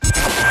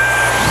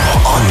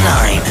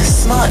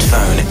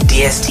smartphone,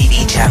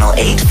 DSTV channel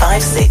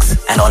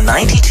 856 and on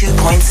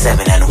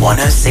 92.7 and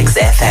 106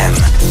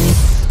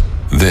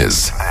 FM.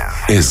 This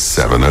is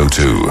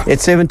 702.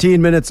 It's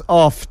 17 minutes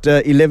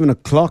after 11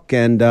 o'clock,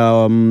 and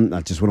I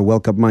just want to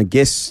welcome my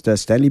guest,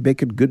 Stanley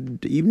Beckett.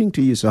 Good evening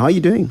to you. So how are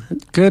you doing?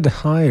 Good.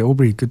 Hi,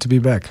 Aubrey. Good to be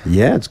back.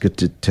 Yeah, it's good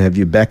to have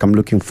you back. I'm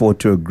looking forward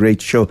to a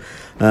great show.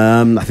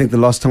 I think the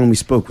last time we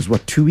spoke was,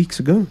 2 weeks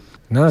ago?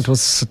 No, it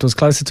was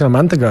closer to a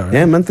month ago.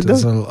 Yeah, a month ago. It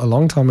was a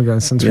long time ago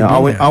since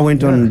I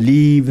went on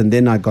leave, and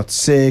then I got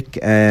sick,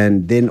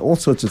 and then all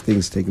sorts of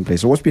things taking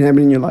place. So what's been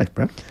happening in your life,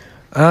 bro?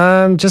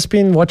 Just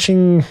been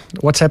watching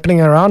what's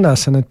happening around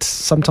us, and it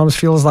sometimes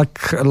feels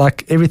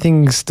like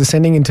everything's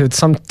descending into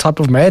some type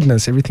of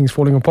madness. Everything's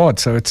falling apart,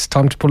 so it's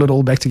time to pull it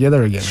all back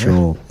together again.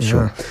 Sure.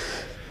 Yeah.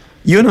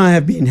 You and I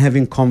have been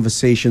having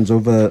conversations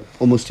over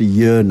almost a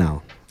year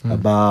now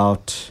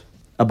about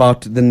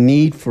the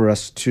need for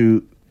us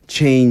to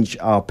change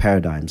our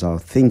paradigms, our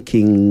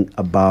thinking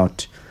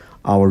about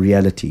our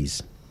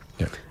realities.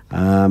 Yeah.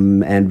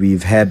 And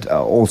we've had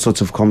all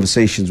sorts of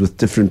conversations with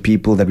different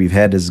people that we've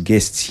had as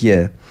guests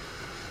here.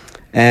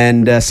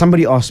 And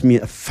somebody asked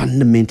me a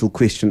fundamental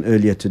question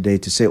earlier today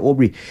to say,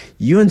 Aubrey,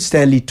 you and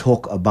Stanley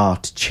talk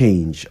about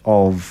change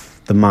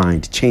of the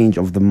mind, change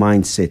of the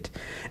mindset.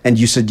 And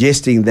you're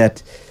suggesting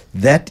that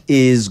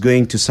is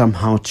going to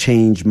somehow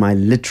change my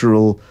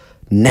literal,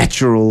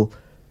 natural,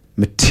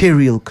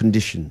 material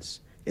conditions.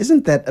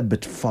 Isn't that a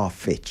bit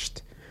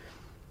far-fetched?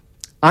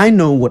 I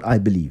know what I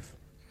believe.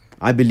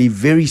 I believe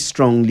very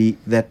strongly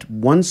that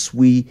once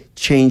we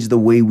change the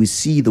way we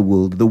see the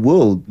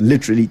world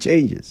literally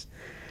changes.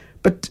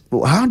 But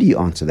how do you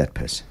answer that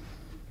person?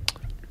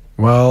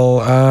 Well,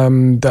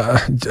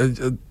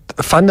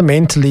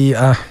 fundamentally,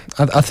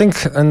 I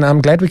think, and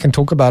I'm glad we can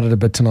talk about it a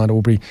bit tonight,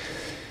 Aubrey.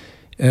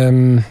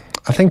 I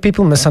think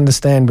people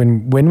misunderstand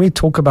when we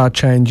talk about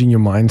changing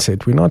your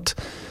mindset.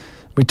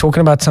 We're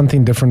talking about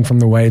something different from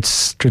the way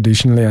it's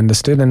traditionally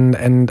understood.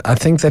 And I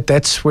think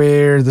that's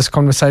where this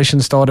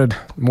conversation started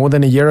more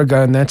than a year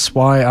ago. And that's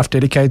why I've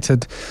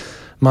dedicated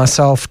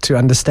myself to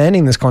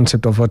understanding this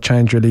concept of what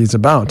change really is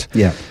about.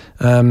 Yeah.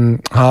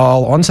 How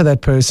I'll answer that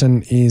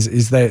person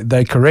is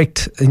they're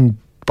correct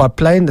by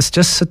playing this,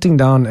 just sitting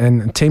down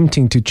and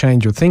attempting to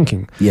change your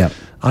thinking. Yeah.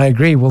 I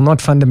agree, will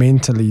not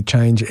fundamentally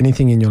change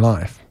anything in your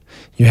life.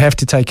 You have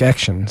to take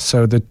action.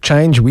 So the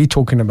change we're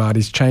talking about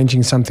is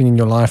changing something in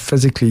your life,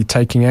 physically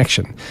taking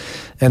action.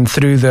 And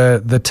through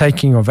the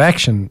taking of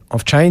action,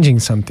 of changing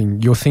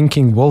something, your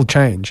thinking will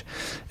change.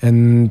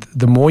 And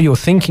the more your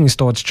thinking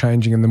starts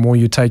changing and the more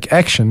you take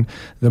action,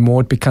 the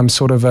more it becomes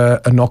sort of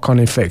a knock-on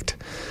effect.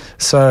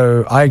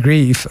 So I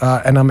agree,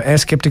 and I'm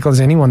as skeptical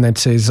as anyone that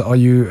says, are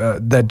you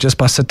that just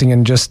by sitting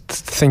and just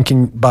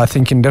thinking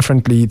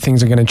differently,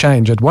 things are going to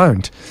change? It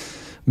won't.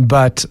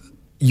 But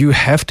you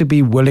have to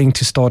be willing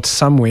to start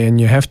somewhere,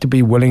 and you have to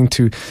be willing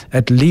to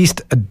at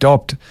least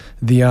adopt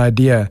the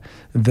idea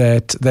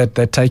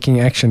that taking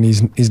action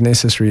is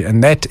necessary,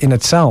 and that in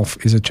itself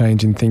is a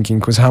change in thinking.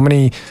 Because how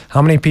many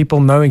people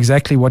know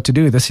exactly what to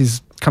do? This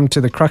is come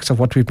to the crux of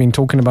what we've been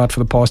talking about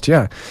for the past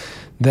year.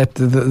 That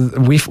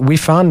we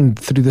found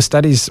through the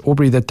studies,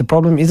 Aubrey, that the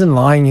problem isn't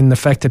lying in the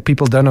fact that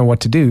people don't know what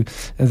to do.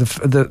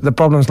 The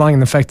problem is lying in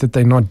the fact that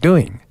they're not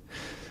doing.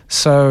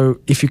 So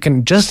if you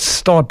can just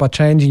start by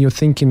changing your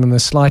thinking and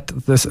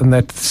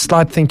that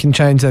slight thinking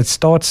change that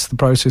starts the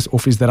process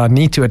off is that I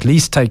need to at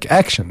least take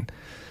action,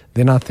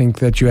 then I think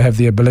that you have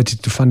the ability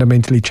to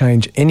fundamentally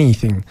change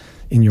anything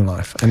in your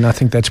life. And I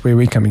think that's where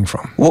we're coming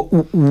from.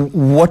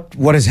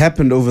 What has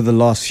happened over the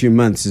last few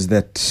months is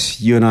that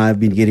you and I have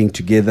been getting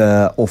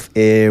together off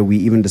air. We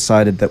even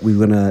decided that we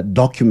were going to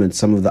document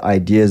some of the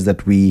ideas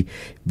that we've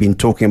been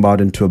talking about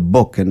into a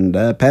book. And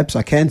perhaps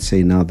I can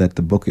say now that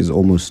the book is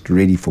almost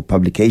ready for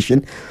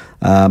publication,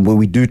 where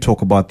we do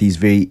talk about these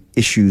very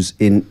issues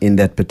in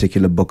that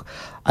particular book.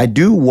 I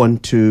do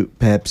want to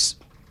perhaps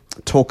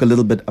talk a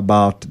little bit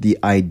about the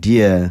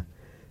idea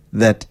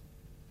that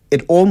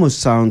it almost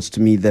sounds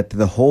to me that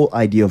the whole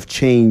idea of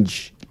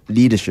change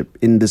leadership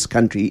in this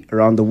country,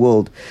 around the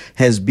world,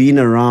 has been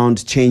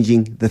around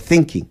changing the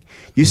thinking.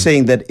 You're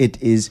saying that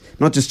it is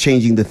not just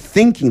changing the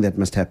thinking that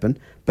must happen,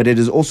 but it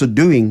is also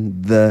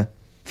doing the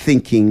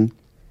thinking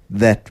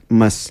that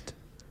must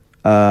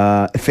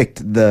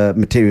affect the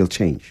material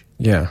change.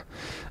 Yeah.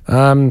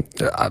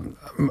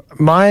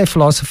 My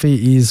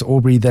philosophy is,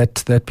 Aubrey,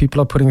 that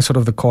people are putting sort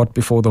of the cart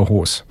before the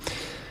horse.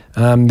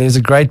 There's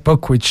a great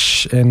book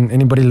which, and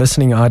anybody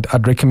listening,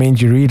 I'd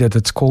recommend you read it.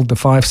 It's called The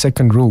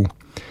 5-Second Rule.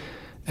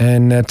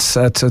 And it's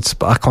I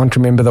can't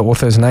remember the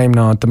author's name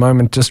now at the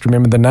moment. Just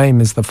remember the name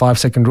is The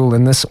 5-Second Rule.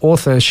 And this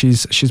author,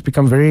 she's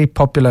become very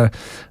popular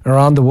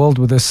around the world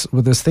with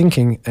this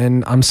thinking.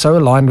 And I'm so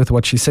aligned with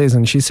what she says.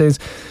 And she says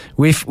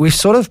we've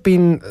sort of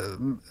been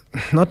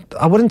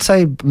I wouldn't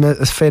say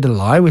fed a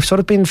lie. We've sort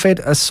of been fed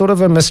a sort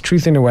of a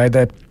mistruth in a way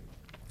that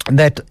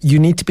that you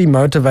need to be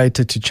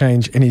motivated to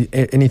change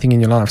anything in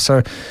your life.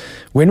 So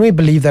when we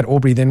believe that,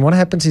 Aubrey, then what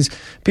happens is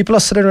people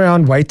are sitting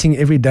around waiting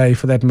every day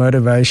for that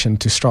motivation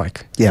to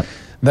strike. Yeah.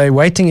 They're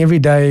waiting every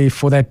day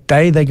for that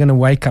day they're going to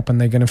wake up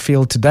and they're going to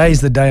feel,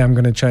 today's the day I'm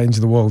going to change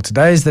the world.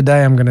 Today's the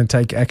day I'm going to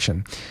take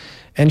action.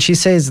 And she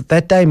says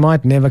that day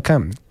might never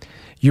come.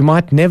 You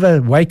might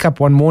never wake up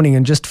one morning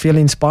and just feel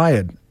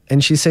inspired.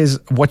 And she says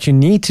what you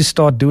need to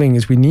start doing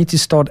is we need to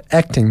start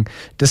acting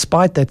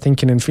despite that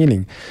thinking and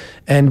feeling.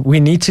 And we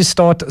need to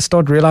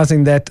start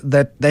realizing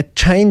that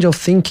change of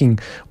thinking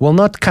will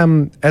not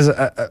come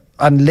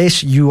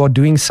unless you are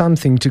doing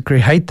something to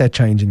create that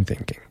change in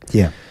thinking.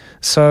 Yeah.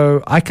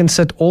 So I can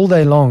sit all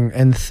day long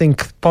and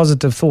think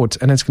positive thoughts,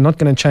 and it's not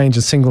going to change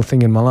a single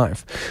thing in my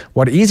life.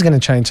 What is going to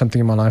change something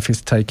in my life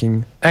is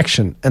taking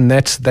action, and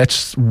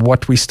that's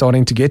what we're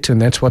starting to get to, and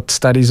that's what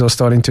studies are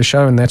starting to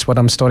show, and that's what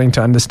I'm starting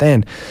to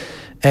understand.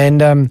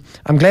 And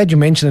I'm glad you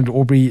mentioned it,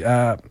 Aubrey.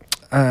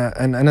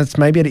 And it's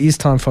maybe it is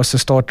time for us to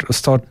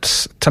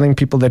start telling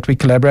people that we're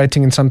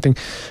collaborating in something.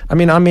 I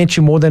mean, I met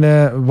you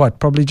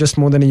probably just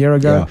more than a year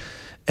ago. Yeah.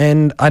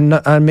 And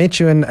I met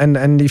you,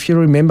 and if you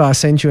remember, I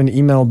sent you an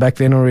email back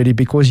then already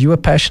because you were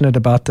passionate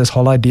about this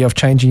whole idea of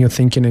changing your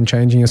thinking and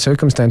changing your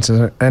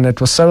circumstances. And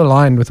it was so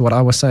aligned with what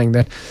I was saying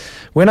that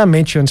when I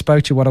met you and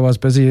spoke to you what I was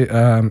busy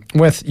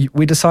with,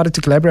 we decided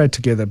to collaborate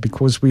together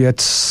because we had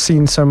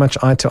seen so much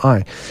eye to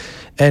eye.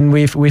 And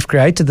we've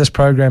created this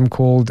program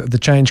called the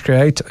Change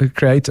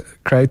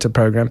Creator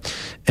Program.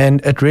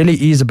 And it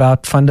really is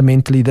about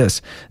fundamentally this,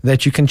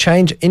 that you can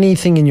change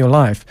anything in your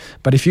life.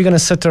 But if you're going to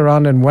sit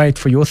around and wait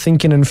for your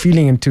thinking and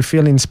feeling and to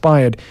feel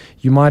inspired,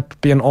 you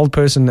might be an old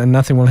person and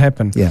nothing will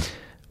happen. Yeah.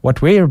 What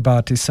we're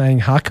about is saying,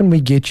 how can we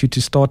get you to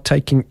start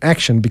taking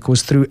action?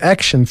 Because through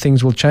action,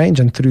 things will change.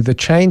 And through the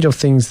change of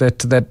things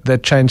that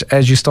change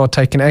as you start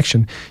taking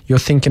action, your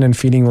thinking and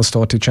feeling will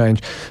start to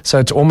change. So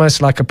it's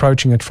almost like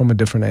approaching it from a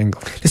different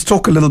angle. Let's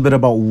talk a little bit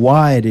about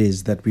why it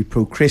is that we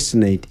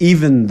procrastinate,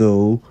 even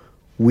though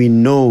we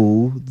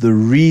know the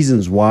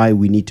reasons why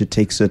we need to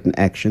take certain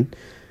action.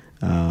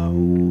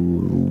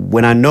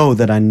 When I know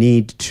that I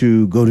need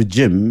to go to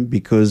gym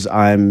because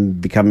I'm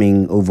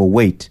becoming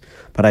overweight,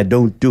 but I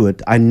don't do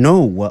it, I know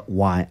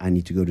why I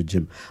need to go to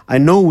gym. I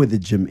know where the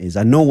gym is.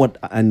 I know what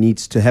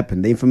needs to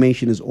happen. The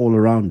information is all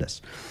around us.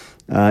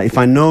 If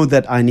I know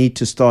that I need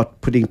to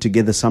start putting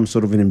together some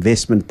sort of an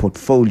investment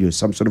portfolio,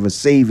 some sort of a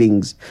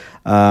savings,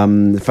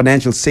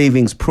 financial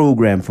savings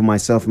program for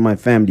myself and my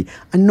family,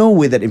 I know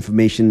where that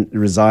information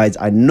resides.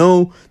 I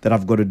know that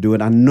I've got to do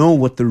it. I know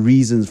what the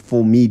reasons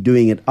for me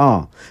doing it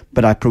are,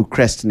 but I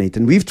procrastinate.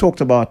 And we've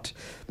talked about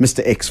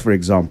Mr. X, for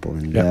example,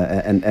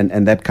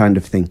 and that kind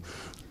of thing.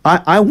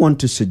 I want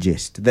to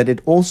suggest that it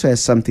also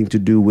has something to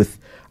do with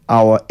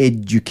our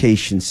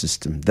education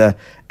system, the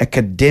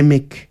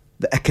academic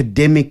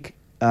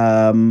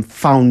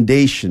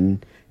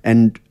foundation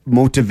and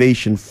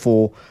motivation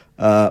for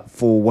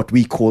what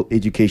we call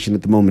education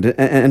at the moment.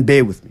 And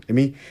bear with me. Let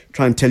me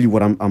try and tell you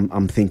what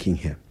I'm thinking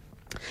here.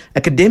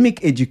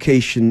 Academic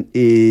education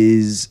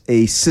is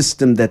a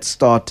system that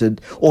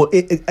started, or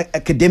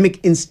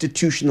academic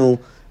institutional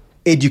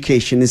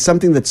education is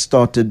something that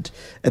started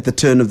at the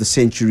turn of the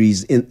century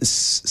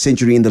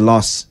in the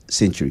last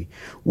century,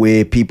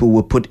 where people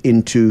were put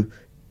into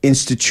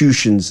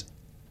institutions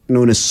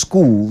known as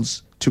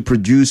schools to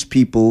produce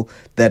people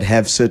that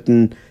have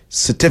certain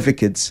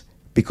certificates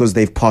because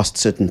they've passed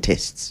certain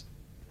tests.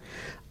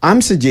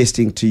 I'm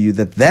suggesting to you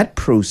that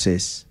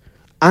process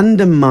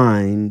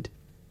undermined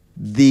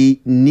the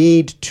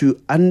need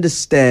to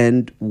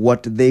understand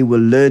what they were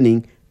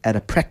learning at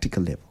a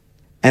practical level.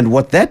 And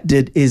what that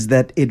did is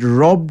that it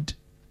robbed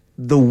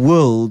the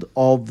world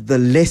of the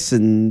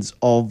lessons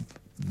of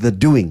the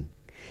doing.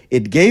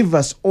 It gave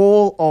us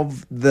all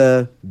of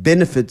the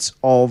benefits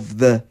of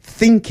the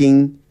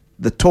thinking,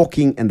 the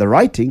talking, and the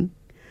writing,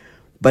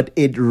 but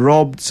it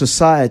robbed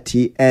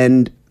society,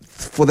 and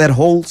for that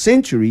whole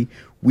century,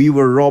 we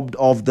were robbed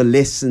of the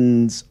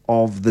lessons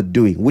of the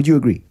doing. Would you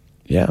agree?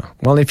 Yeah.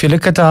 Well, if you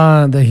look at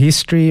the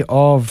history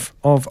of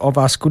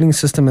our schooling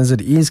system as it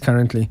is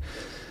currently,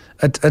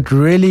 it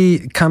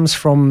really comes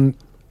from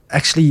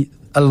actually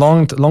a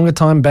longer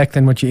time back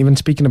than what you're even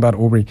speaking about,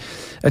 Aubrey.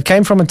 It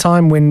came from a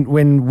time when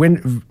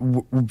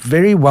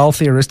very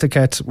wealthy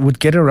aristocrats would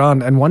get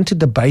around and want to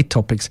debate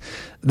topics.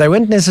 They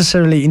weren't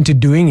necessarily into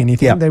doing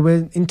anything. Yeah. They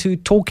were into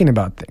talking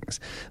about things.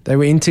 They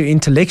were into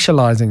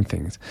intellectualizing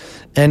things.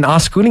 And our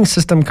schooling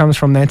system comes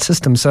from that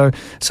system. So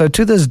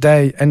to this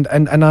day, and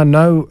I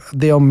know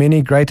there are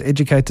many great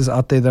educators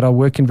out there that are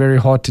working very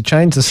hard to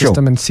change the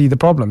system and see the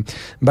problem.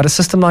 But a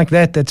system like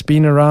that's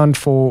been around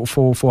for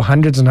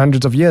hundreds and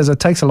hundreds of years, it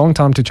takes a long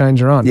time to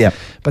change around. Yeah.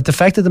 But the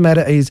fact of the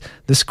matter is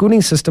the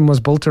schooling system was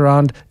built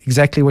around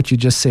exactly what you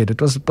just said. It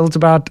was built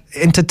about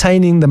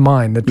entertaining the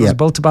mind. It was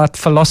built about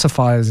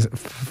philosophizing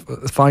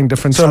different So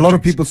subjects. a lot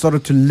of people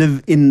started to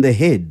live in the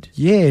head.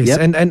 Yes,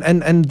 Yep.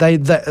 and they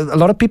a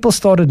lot of people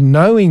started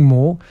knowing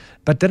more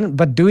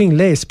but doing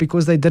less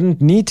because they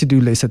didn't need to do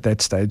less at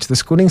that stage. The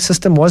schooling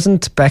system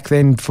wasn't back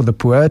then for the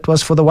poor, it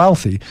was for the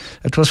wealthy.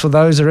 It was for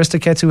those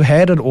aristocrats who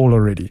had it all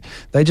already.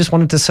 They just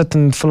wanted to sit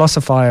and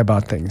philosophize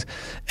about things.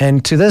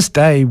 And to this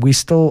day, we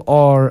still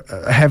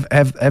have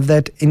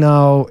that in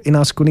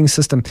our schooling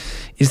system,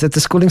 is that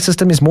the schooling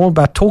system is more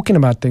about talking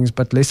about things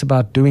but less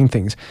about doing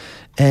things.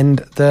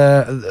 And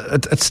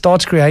it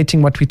starts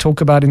creating what we talk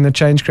about in the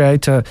Change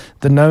Creator,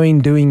 the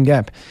knowing-doing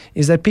gap,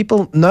 is that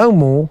people know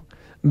more,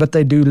 but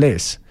they do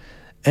less.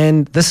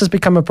 And this has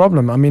become a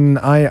problem. I mean,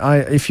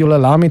 if you'll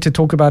allow me to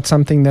talk about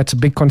something that's a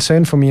big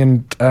concern for me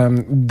and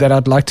that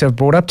I'd like to have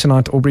brought up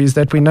tonight, Aubrey, is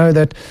that we know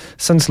that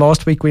since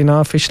last week we're now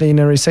officially in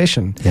a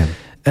recession. Yeah.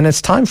 And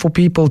it's time for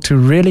people to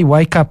really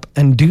wake up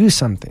and do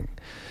something.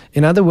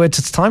 In other words,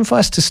 it's time for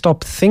us to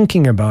stop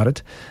thinking about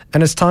it,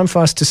 and it's time for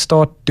us to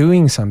start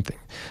doing something.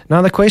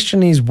 Now, the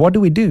question is, what do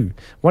we do?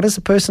 What is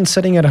a person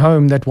sitting at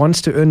home that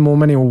wants to earn more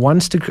money or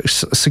wants to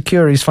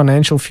secure his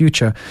financial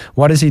future?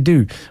 What does he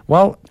do?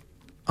 Well,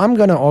 I'm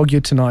going to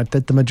argue tonight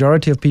that the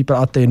majority of people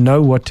out there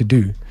know what to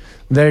do.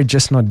 They're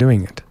just not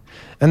doing it.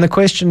 And the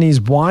question is,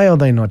 why are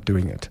they not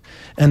doing it?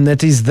 And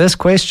that is this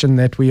question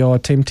that we are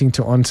attempting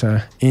to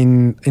answer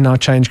in our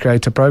Change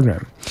Creator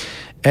program.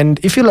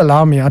 And if you'll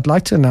allow me, I'd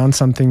like to announce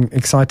something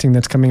exciting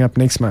that's coming up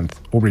next month,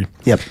 Aubrey.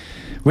 Yep.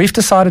 We've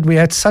decided we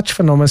had such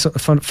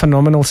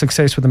phenomenal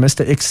success with the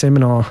Mr. X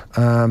seminar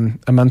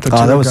a month or two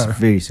ago. That was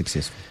very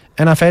successful.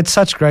 And I've had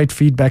such great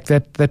feedback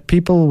that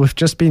people have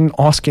just been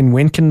asking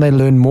when can they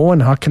learn more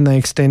and how can they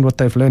extend what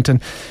they've learned.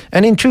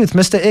 And in truth,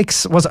 Mr.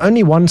 X was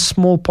only one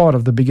small part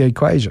of the bigger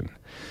equation.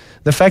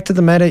 The fact of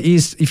the matter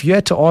is, if you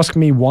had to ask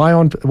me why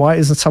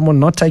isn't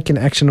someone not taking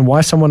action and why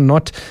someone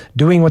not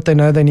doing what they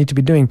know they need to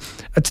be doing,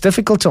 it's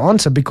difficult to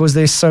answer because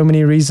there's so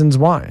many reasons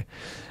why.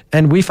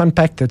 And we've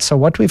unpacked it. So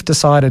what we've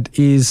decided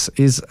is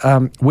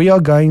we are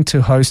going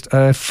to host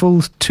a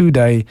full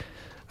 2-day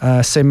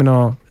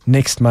seminar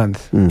next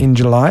month in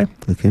July.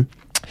 Okay.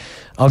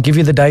 I'll give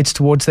you the dates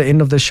towards the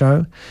end of the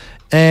show.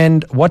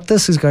 And what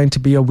this is going to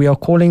be, we are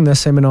calling the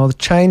seminar the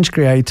Change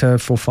Creator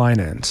for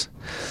Finance.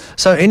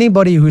 So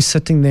anybody who's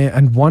sitting there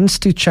and wants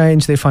to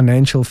change their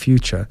financial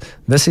future,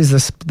 this is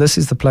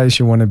the place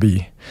you want to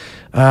be.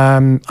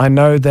 I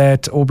know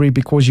that, Aubrey,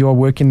 because you are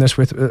working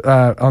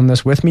on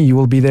this with me, you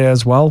will be there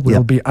as well.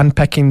 We'll be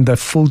unpacking the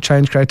full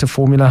Change Creator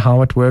formula,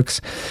 how it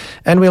works.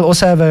 And we'll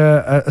also have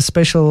a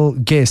special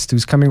guest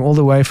who's coming all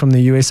the way from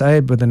the USA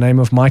with the name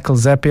of Michael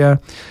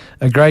Zapier,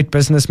 a great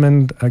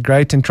businessman, a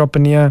great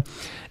entrepreneur.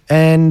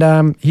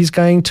 And he's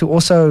going to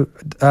also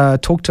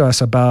talk to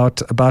us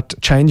about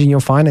changing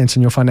your finance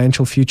and your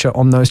financial future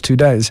on those 2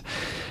 days.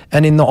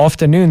 And in the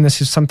afternoon,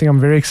 this is something I'm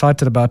very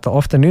excited about. The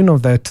afternoon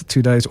of that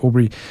 2 days,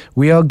 Aubrey,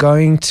 we are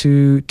going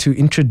to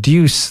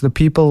introduce the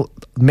people,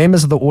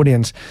 members of the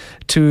audience,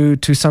 to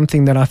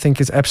something that I think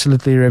is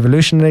absolutely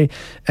revolutionary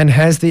and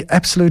has the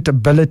absolute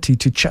ability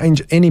to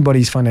change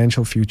anybody's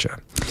financial future.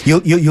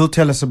 You'll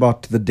tell us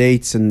about the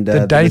dates and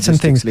the dates and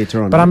things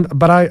later on.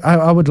 But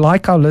I would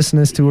like our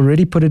listeners to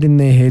already put it in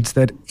their heads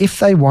that if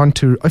they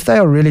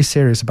are really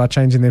serious about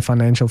changing their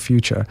financial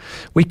future,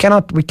 we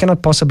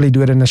cannot possibly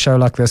do it in a show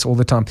like this all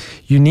the time.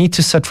 You need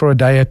to sit for a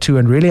day or two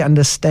and really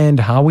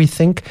understand how we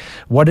think,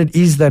 what it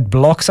is that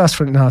blocks us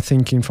from our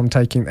thinking from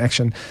taking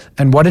action,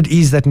 and what it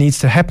is that needs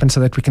to happen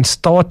so that we can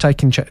start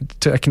taking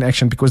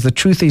action. Because the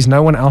truth is,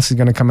 no one else is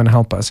going to come and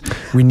help us.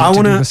 We need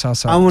to do this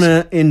ourselves. I want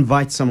to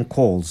invite some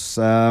calls.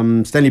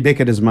 Stanley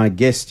Beckett is my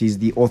guest. He's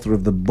the author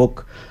of the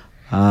book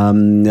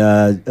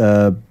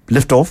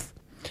Lift Off.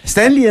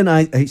 Stanley and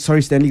I,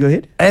 sorry, Stanley, go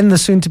ahead. And the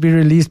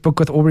soon-to-be-released book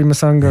with Aubrey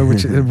Masango,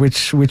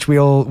 which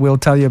we'll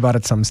tell you about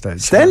at some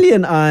stage. Stanley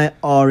and I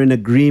are in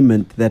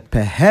agreement that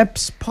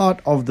perhaps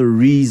part of the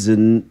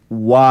reason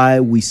why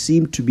we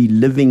seem to be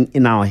living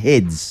in our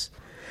heads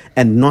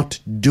and not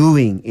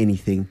doing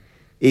anything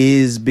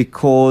is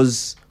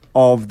because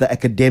of the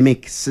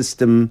academic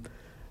system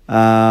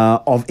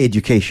of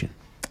education.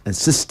 A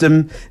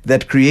system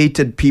that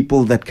created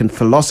people that can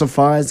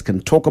philosophize,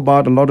 can talk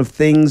about a lot of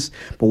things,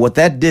 but what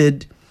that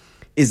did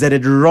is that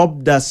it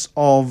robbed us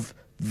of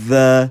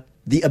the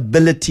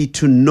ability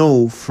to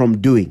know from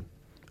doing.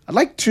 I'd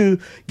like to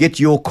get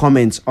your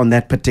comments on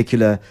that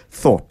particular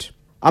thought.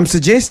 I'm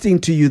suggesting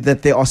to you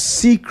that there are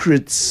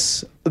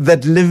secrets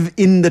that live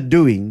in the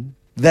doing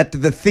that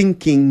the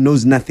thinking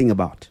knows nothing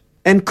about.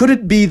 And could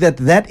it be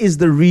that is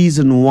the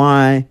reason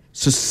why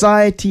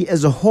society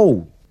as a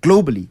whole,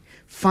 globally,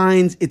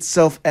 finds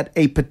itself at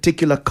a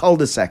particular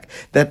cul-de-sac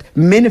that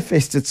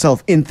manifests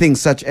itself in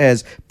things such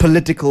as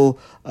political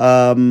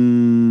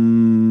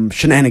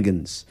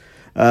shenanigans,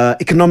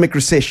 economic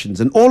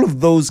recessions, and all of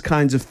those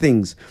kinds of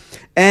things?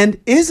 And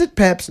is it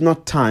perhaps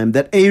not time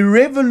that a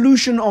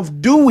revolution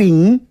of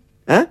doing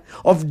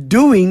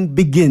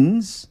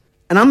begins?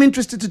 And I'm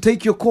interested to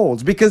take your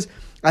calls, because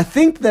I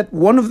think that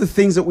one of the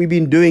things that we've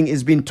been doing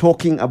is been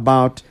talking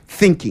about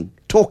thinking,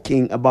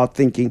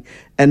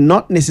 and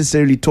not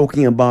necessarily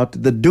talking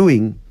about the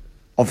doing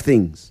of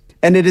things.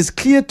 And it is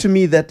clear to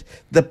me that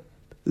the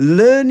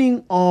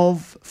learning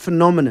of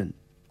phenomenon,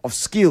 of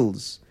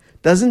skills,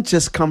 doesn't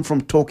just come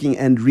from talking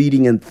and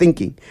reading and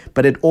thinking,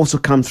 but it also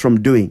comes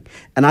from doing.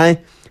 And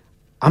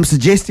I'm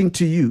suggesting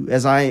to you,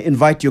 as I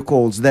invite your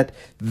calls, that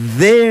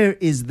there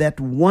is that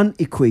one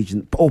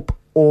equation or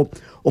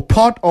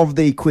part of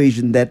the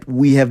equation that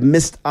we have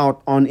missed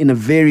out on in a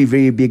very,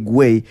 very big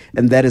way.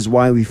 And that is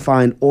why we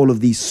find all of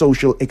these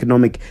social,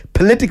 economic,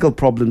 political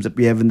problems that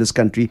we have in this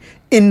country,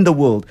 in the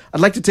world. I'd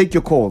like to take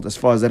your calls as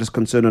far as that is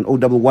concerned on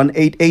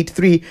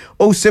 011-883-0702,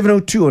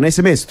 on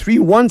SMS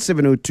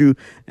 31702,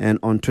 and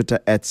on Twitter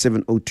at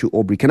 702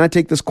 Aubrey. Can I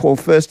take this call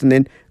first and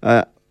then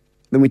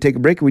we take a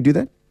break? Can we do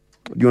that?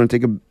 Do you want to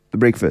take the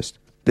break first?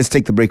 Let's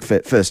take the break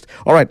first.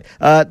 All right.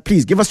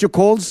 Please give us your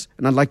calls,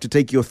 and I'd like to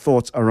take your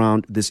thoughts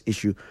around this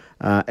issue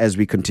as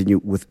we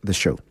continue with the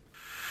show.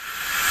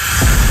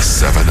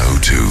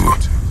 702.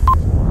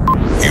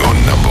 Your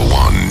number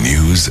one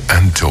news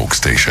and talk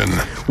station.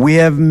 We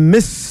have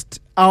missed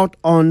out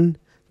on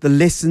the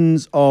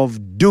lessons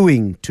of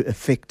doing to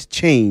effect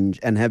change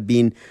and have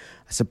been,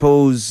 I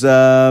suppose,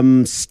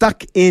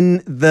 stuck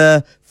in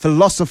the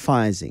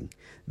philosophizing,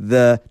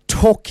 the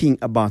talking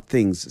about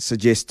things,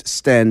 suggests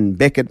Stan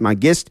Beckett, my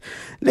guest.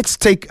 Let's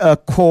take a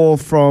call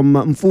from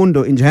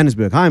Mfundo in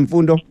Johannesburg. Hi,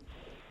 Mfundo.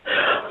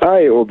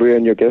 Hi, Aubrey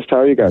and your guest. How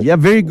are you guys? Yeah,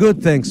 very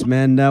good, thanks,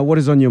 man. What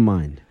is on your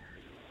mind?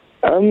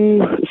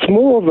 It's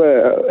more of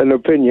an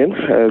opinion.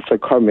 It's a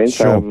comment.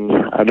 Sure.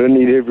 I don't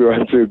need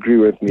everyone to agree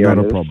with me Not on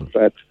a this. problem.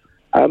 But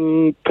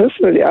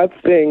personally, I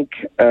think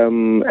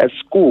at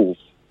school,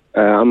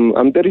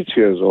 I'm 32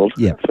 years old,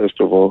 Yeah.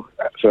 first of all.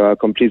 So I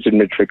completed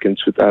matric in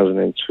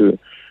 2002.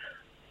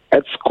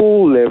 At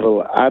school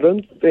level, I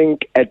don't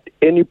think at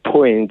any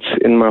point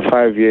in my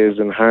 5 years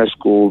in high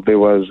school there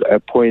was a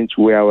point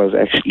where I was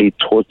actually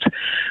taught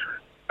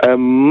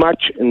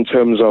much in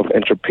terms of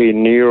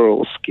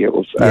entrepreneurial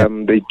skills. Yeah.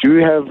 They do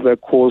have a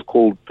course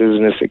called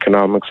business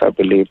economics, I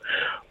believe,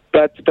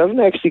 but it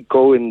doesn't actually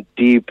go in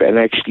deep and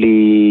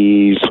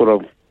actually sort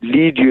of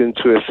lead you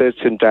into a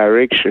certain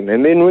direction.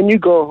 And then when you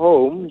go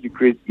home, you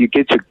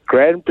get your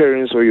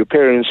grandparents or your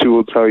parents who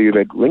will tell you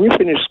that when you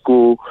finish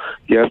school,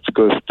 you have to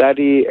go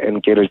study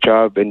and get a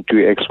job and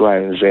do X, Y,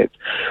 and Z.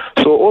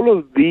 So all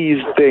of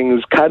these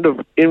things kind of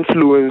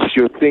influence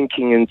your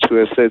thinking into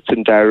a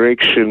certain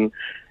direction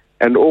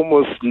and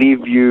almost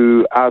leave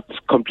you out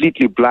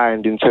completely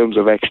blind in terms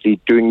of actually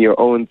doing your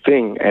own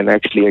thing and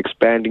actually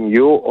expanding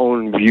your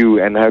own view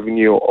and having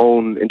your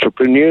own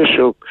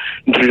entrepreneurship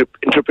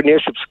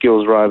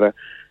skills rather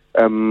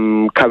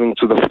coming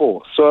to the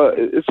fore. So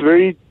it's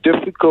very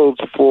difficult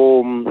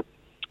for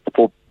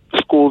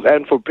schools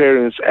and for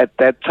parents at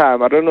that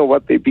time. I don't know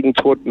what they're being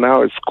taught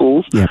now at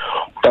schools, Yeah.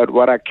 but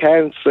what I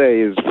can say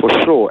is for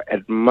sure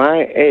at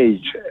my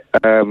age,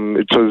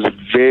 it was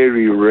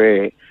very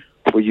rare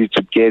for you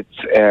to get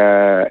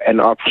an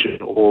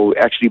option or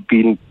actually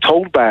being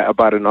told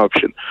about an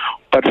option.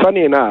 But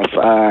funny enough,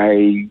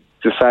 I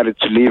decided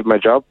to leave my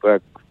job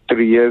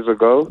 3 years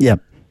ago. Yeah.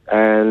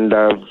 And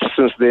I've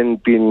since then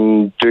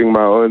been doing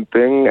my own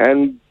thing.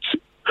 And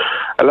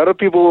a lot of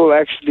people will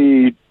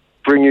actually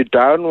bring you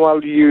down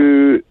when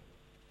you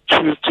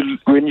choose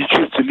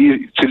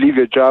to leave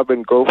your job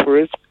and go for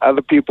it.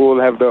 Other people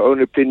will have their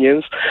own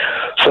opinions.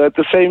 So at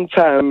the same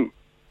time,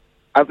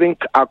 I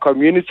think our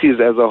communities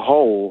as a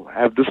whole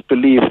have this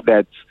belief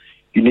that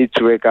you need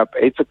to wake up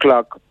 8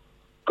 o'clock,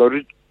 go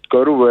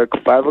to work,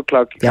 5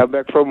 o'clock, come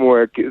back from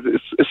work.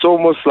 It's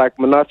almost like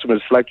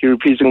monotonous, like you're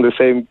repeating the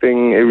same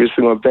thing every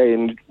single day,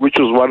 and which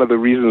was one of the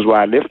reasons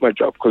why I left my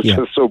job, because it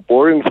was so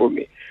boring for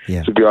me,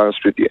 to be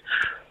honest with you.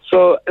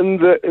 So in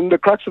the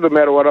crux of the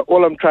matter,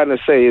 all I'm trying to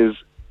say is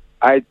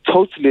I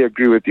totally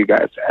agree with you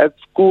guys. At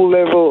school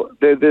level,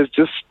 there's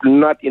just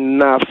not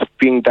enough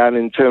being done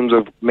in terms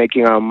of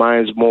making our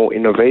minds more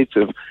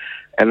innovative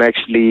and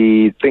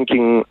actually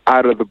thinking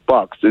out of the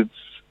box. It's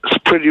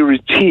pretty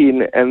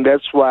routine, and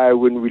that's why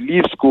when we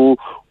leave school,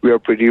 we are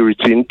pretty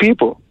routine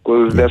people,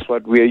 because that's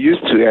what we are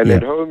used to. And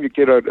at home, you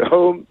get out at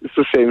home, it's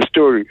the same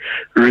story,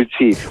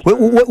 routine.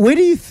 Where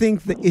do you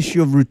think the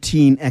issue of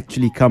routine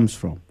actually comes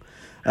from?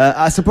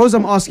 I suppose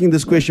I'm asking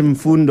this question,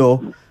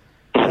 Mfundo,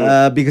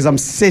 because I'm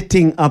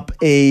setting up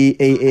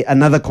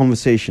another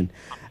conversation.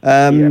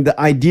 The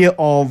idea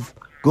of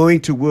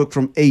going to work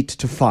from 8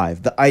 to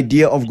 5, the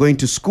idea of going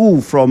to school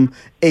from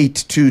 8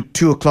 to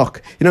 2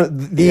 o'clock. You know,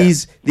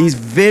 these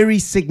very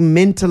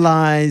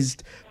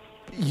segmentalized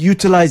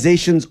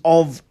utilizations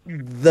of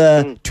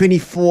the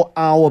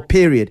 24-hour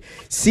period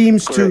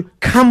seems to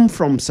come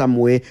from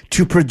somewhere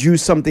to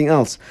produce something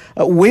else.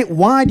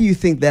 Why do you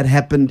think that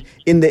happened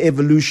in the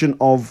evolution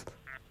of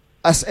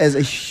us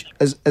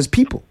as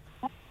people?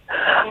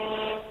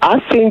 I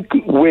think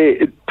where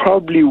it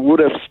probably would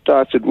have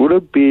started would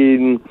have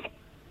been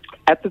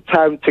at the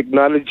time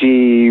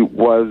technology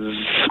was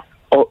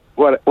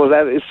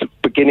at its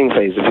beginning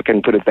phase, if I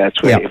can put it that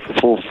way,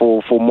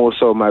 for more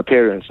so my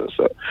parents and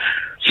so.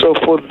 So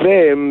for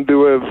them, there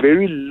were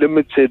very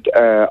limited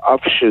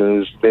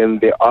options than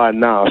there are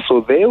now.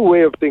 So their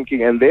way of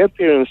thinking and their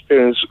parents'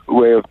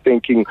 way of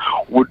thinking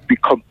would be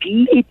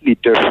completely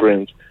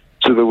different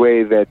to the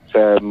way that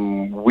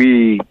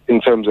we,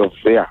 in terms of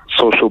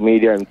social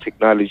media and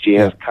technology,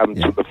 has come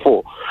to the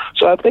fore.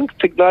 So I think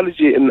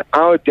technology in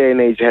our day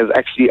and age has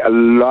actually a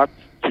lot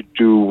to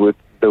do with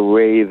the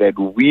way that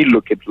we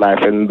look at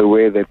life and the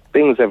way that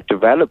things have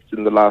developed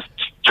in the last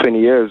 20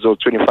 years or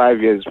 25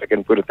 years, if I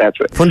can put it that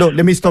way. Fundo,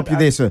 let me stop you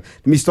there, sir.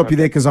 Let me stop you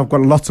there because I've got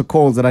lots of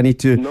calls that I need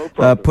to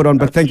put on.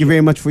 But thank you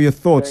very much for your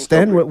thoughts.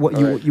 Stan,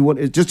 what you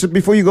want? Just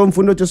before you go on,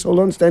 Fundo, just hold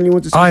on. Stan, you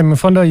want to say? Hi,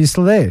 Fundo, are you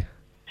still there?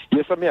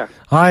 Yes, I'm here.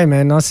 Hi,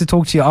 man. Nice to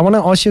talk to you. I want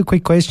to ask you a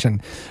quick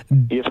question.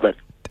 Yes, man.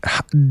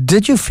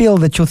 Did you feel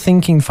that you're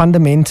thinking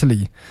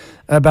fundamentally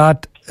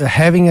about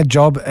having a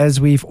job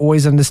as we've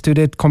always understood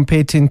it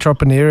compared to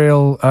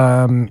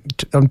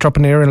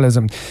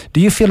entrepreneurialism? Do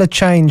you feel it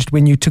changed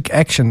when you took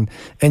action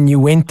and you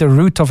went the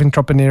route of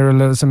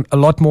entrepreneurialism a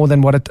lot more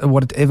than what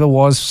it ever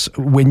was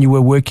when you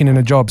were working in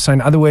a job? So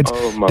in other words,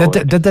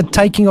 did the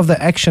taking of the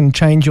action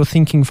change your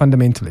thinking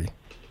fundamentally?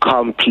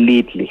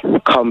 Completely.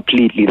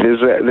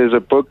 There's a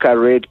book I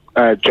read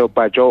by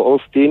Joel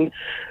Osteen.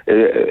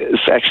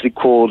 It's actually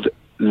called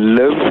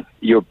Live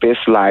Your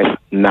Best Life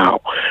Now.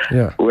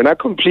 Yeah. When I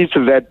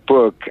completed that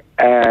book,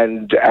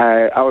 and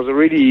I was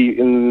already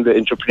in the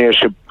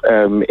entrepreneurship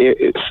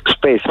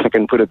space, if I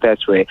can put it that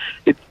way,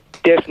 it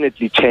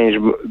definitely changed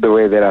the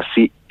way that I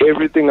see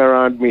everything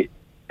around me.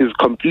 Is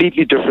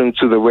completely different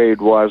to the way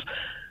it was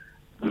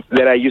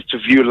that I used to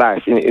view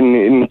life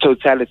in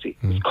totality.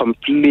 It's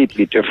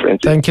completely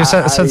different. Thank you.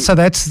 So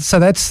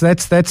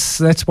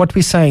that's what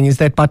we're saying, is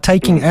that by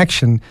taking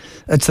action,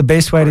 it's the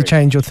best way to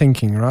change your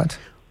thinking, right?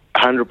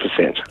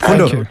 100%. Thank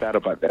No doubt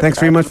about that. Thanks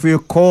very much for your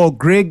call.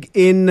 Greg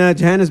in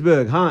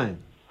Johannesburg. Hi.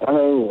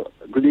 Hello.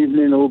 Good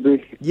evening,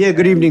 Aubrey. Yeah,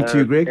 good evening to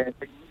you, Greg.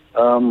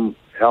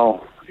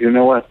 You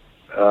know what?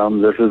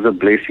 This is a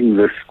blessing,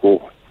 this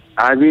call.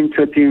 I've been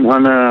sitting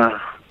on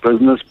a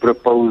business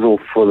proposal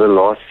for the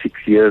last 6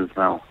 years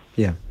now.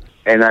 Yeah.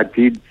 And I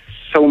did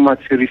so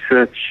much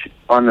research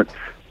on it.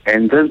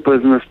 And this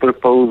business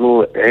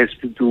proposal has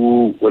to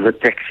do with the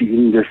taxi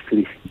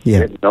industry. Yeah.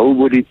 That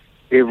nobody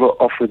ever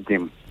offered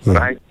them,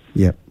 right?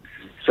 Yeah.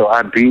 So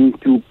I've been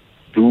to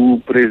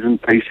do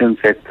presentations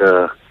at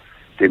the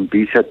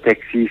Tembisa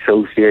Taxi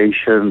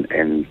Association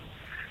and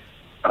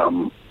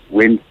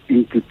went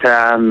into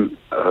town,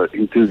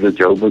 into the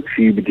Joburg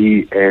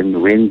CBD,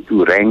 and went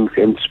to ranks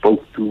and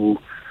spoke to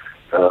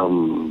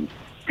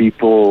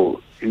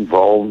people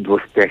involved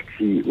with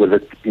taxi, with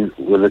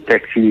the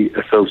taxi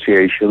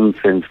associations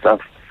and stuff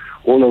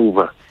all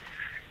over.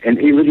 And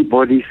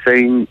everybody's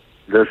saying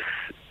this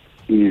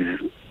is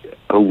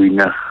a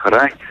winner,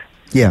 right?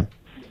 Yeah.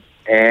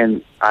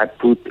 And I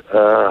put,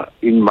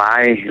 in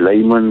my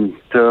layman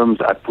terms,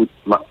 I put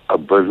a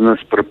business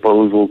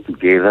proposal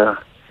together.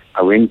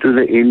 I went to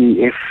the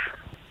MEF.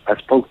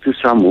 I spoke to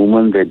some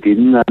woman that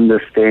didn't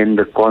understand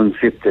the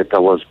concept that I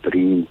was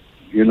bringing,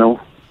 you know.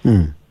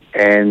 And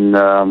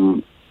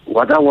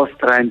what I was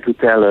trying to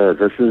tell her,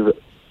 this is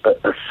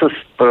a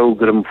assist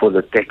program for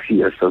the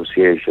Taxi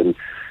Association.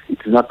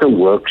 It's not a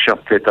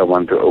workshop that I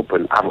want to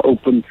open. I've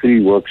opened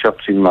 3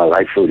 workshops in my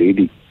life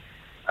already.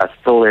 We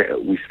still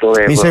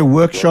have. When you say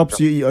workshops,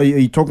 are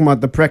you talking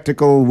about the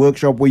practical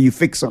workshop where you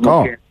fix a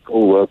car?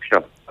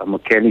 A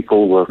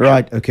mechanical workshop.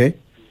 Right, okay.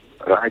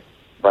 Right.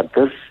 But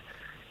this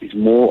is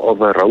more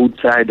of a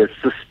roadside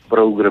assist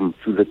program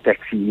to the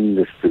taxi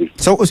industry.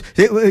 So,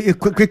 a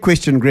quick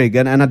question, Greg,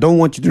 and I don't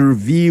want you to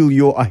reveal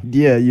your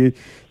idea.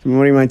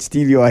 Somebody might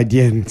steal your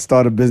idea and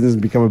start a business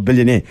and become a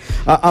billionaire.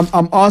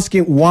 I'm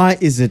asking, why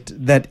is it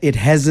that it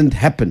hasn't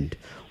happened?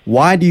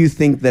 Why do you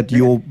think that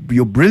your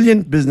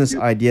brilliant business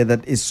idea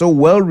that is so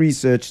well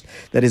researched,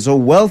 that is so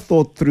well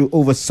thought through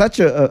over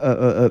such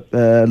a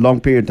long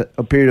period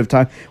of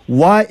time,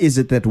 why is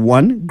it that,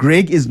 one,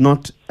 Greg is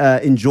not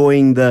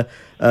enjoying the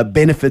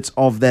benefits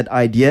of that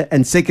idea,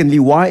 and secondly,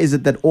 why is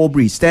it that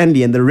Aubrey,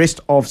 Stanley, and the rest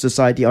of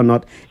society are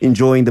not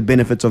enjoying the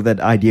benefits of that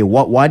idea?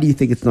 Why do you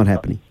think it's not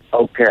happening?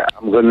 Okay,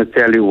 I'm going to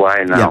tell you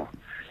why now. Yeah.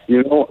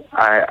 You know,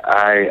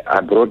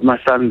 I brought my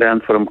son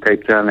down from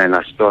Cape Town and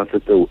I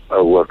started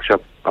a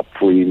workshop up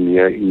for him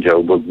here in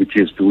Joburg, which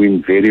is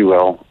doing very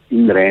well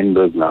in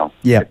Randburg now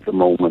at the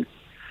moment.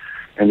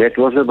 And that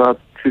was about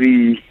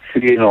three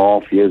and a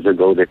half years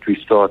ago that we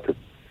started.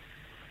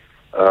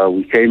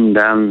 We came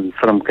down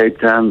from Cape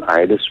Town.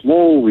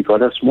 We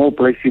got a small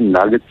place in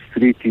Nugget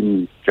Street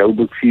in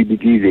Joburg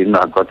CBD. Then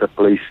I got a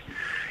place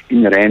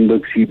in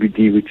Randburg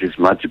CBD, which is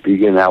much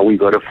bigger. Now we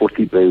got a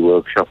 40-bay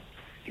workshop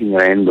in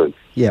Randburg.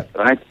 Yeah.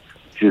 Right?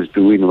 Which is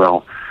doing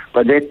well.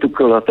 But that took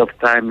a lot of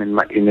time and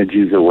my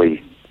energies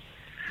away.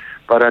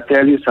 But I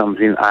tell you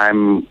something,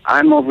 I'm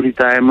of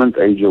retirement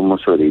age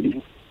almost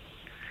already.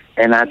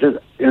 And I just,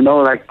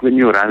 like when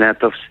you run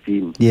out of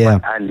steam. Yeah.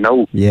 But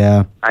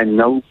I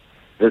know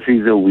this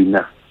is a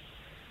winner.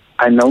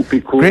 I know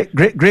because...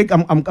 Greg,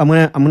 I'm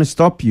gonna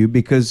stop you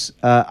because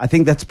I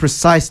think that's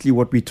precisely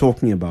what we're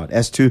talking about,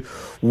 as to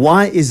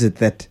why is it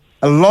that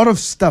a lot of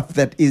stuff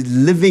that is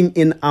living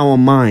in our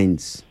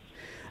minds,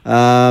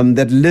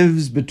 that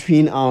lives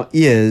between our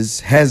ears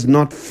has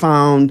not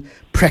found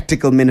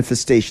practical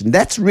manifestation.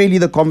 That's really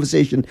the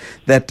conversation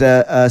that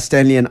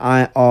Stanley and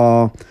I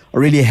are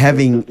really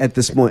having at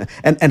this moment,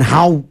 and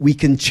how we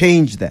can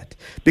change that.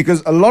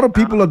 Because a lot of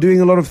people are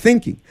doing a lot of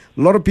thinking.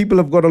 A lot of people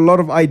have got a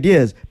lot of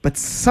ideas, but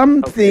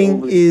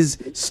something is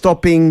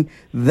stopping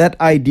that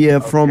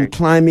idea from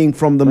climbing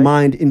from the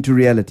mind into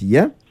reality,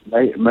 yeah?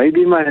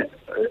 Maybe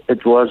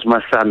it was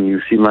my son.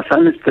 You see, my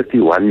son is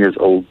 31 years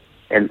old,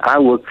 and I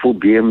worked for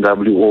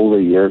BMW all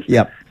the years,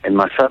 and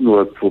my son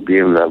worked for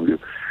BMW.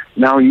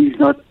 Now he's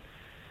not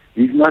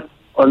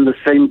on the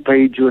same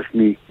page with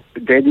me.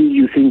 Daddy,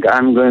 you think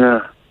I'm going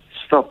to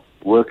stop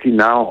working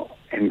now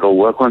and go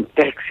work on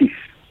taxis?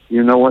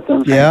 You know what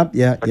I'm saying?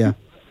 Yeah.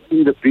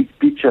 In the big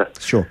picture.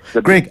 Sure.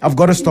 Greg, I've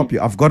got to stop you.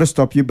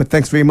 But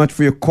thanks very much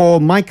for your call.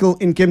 Michael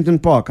in Kempton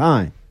Park.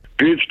 Hi.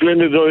 Good,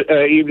 splendid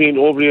evening,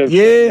 Aubrey.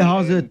 Yeah,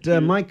 how's it,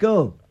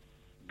 Michael?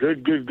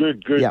 Good.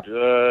 Yeah.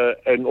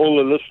 And all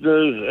the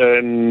listeners,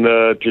 and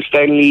to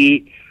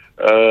Stanley,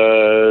 now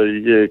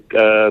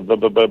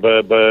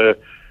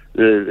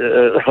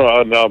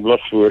I'm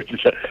lost for words.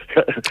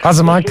 How's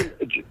it, Mike?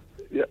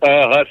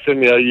 Hi,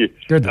 Stanley, how are you?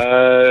 Good.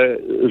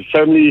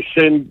 Family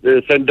send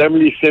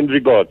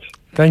regards.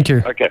 Thank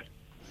you. Okay.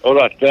 All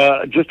right.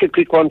 Just a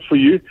quick one for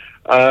you.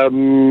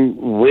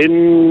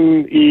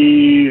 When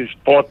is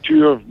part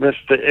 2 of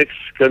Mr. X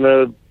going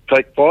to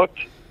take part?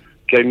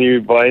 Can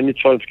you, by any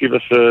chance, give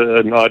us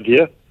an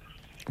idea?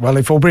 Well,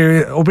 if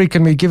Aubrey,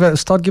 can we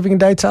start giving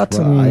dates out?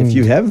 Well, if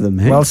you have them,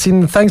 hey? Well,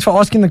 thanks for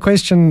asking the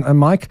question,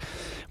 Mike.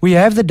 We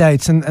have the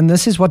dates, and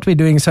this is what we're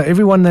doing. So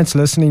everyone that's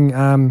listening,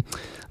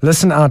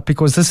 listen out,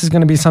 because this is going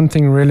to be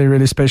something really,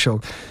 really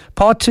special.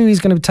 Part 2 is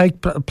going to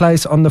take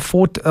place on the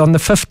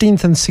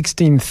 15th and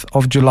 16th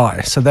of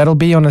July. So that'll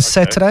be on a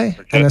Saturday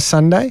and a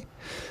Sunday.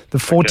 The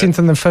 14th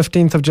and the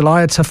 15th of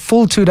July. It's a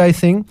full 2-day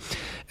thing.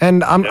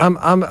 And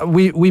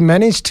we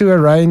managed to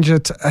arrange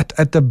it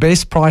at the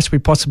best price we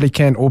possibly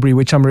can, Aubrey,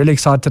 which I'm really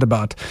excited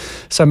about.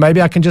 So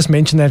maybe I can just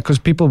mention that because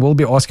people will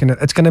be asking it.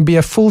 It's going to be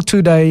a full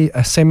 2-day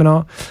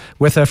seminar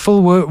with a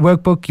full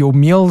workbook, your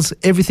meals,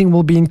 everything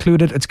will be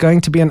included. It's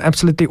going to be an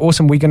absolutely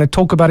awesome. We're going to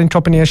talk about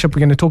entrepreneurship. We're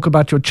going to talk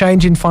about your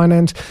change in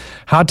finance,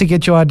 how to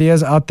get your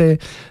ideas out there.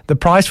 The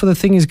price for the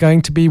thing is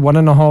going to be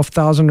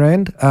 1,500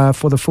 Rand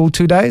for the full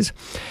 2 days.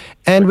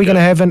 And we're going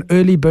to have an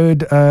early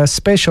bird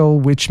special,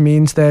 which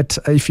means that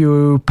if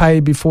you pay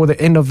before the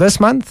end of this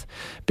month,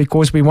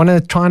 because we want to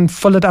try and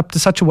fill it up to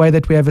such a way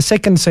that we have a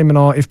second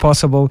seminar, if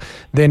possible,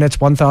 then it's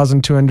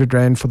 1,200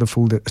 Rand for the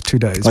full 2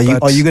 days.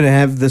 Are you going to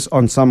have this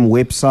on some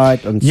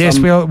website? Yes,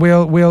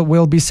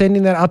 we'll be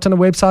sending that out on a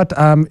website.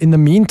 In the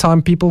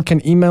meantime, people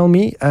can email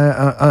me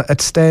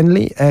at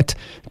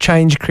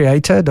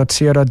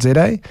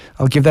stanley@changecreator.co.za.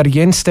 I'll give that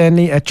again,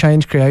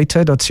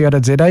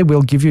 stanley@changecreator.co.za.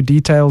 We'll give you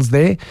details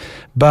there.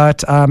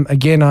 But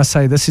again, I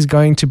say this is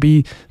going to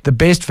be the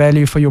best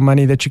value for your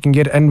money that you can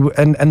get,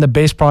 and the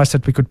best price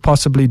that we could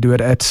possibly do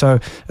it at. So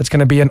it's going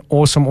to be an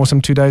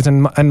awesome 2 days.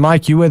 And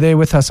Mike, you were there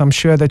with us. I'm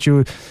sure that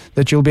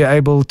you'll be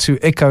able to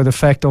echo the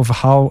fact of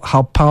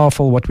how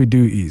powerful what we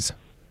do is.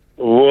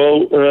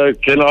 Well,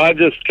 can I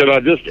just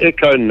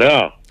echo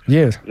now?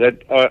 Yes.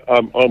 That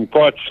I'm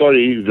quite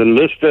sorry. The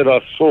list that I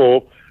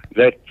saw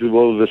that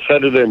the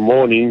Saturday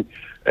morning,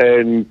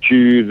 and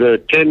to the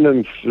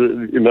attendance,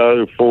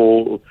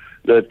 for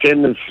the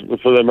attendance,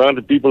 for the amount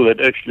of people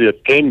that actually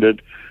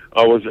attended,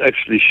 I was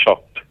actually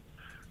shocked.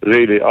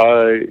 Really,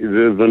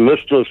 the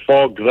list was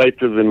far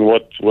greater than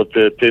what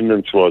the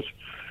attendance was,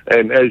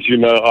 and as you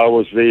know, I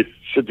was there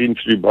sitting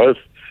through both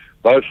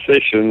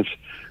sessions,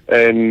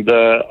 and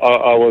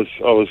I was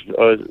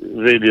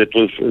really, it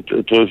was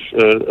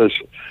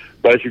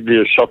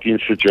basically a shocking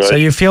situation. So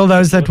you feel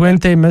those that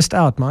weren't there missed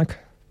out, Mike?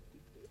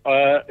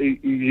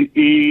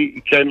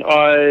 Can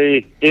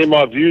I air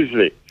my views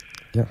there?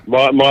 Yeah.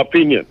 My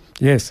opinion.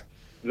 Yes.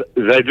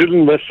 They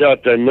didn't miss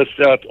out. They missed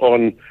out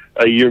on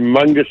a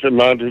humongous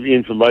amount of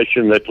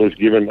information that was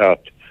given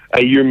out. A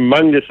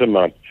humongous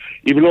amount.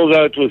 Even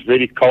although it was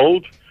very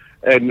cold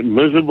and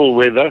miserable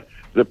weather,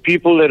 the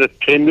people that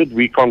attended,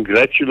 we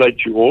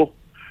congratulate you all,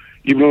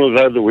 even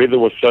although the weather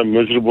was so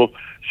miserable.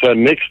 So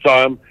next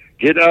time,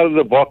 get out of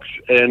the box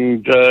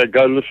and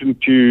go listen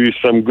to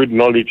some good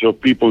knowledge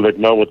of people that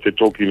know what they're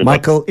talking about.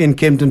 Michael in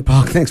Kempton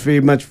Park, thanks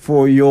very much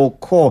for your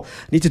call.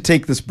 I need to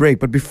take this break,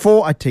 but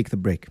before I take the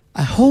break,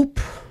 I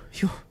hope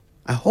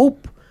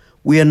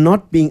we are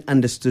not being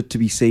understood to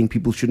be saying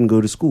people shouldn't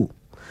go to school.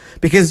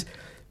 Because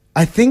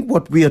I think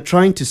what we are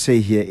trying to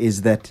say here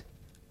is that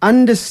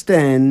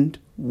understand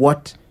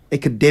what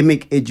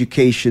academic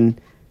education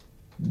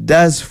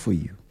does for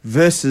you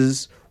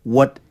versus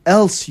what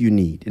else you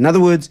need. In other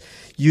words,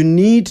 you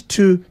need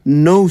to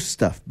know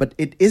stuff, but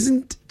it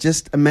isn't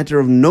just a matter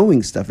of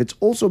knowing stuff. It's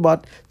also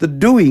about the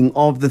doing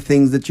of the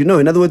things that you know.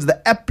 In other words,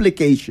 the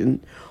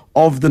application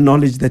of the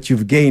knowledge that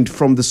you've gained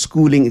from the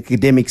schooling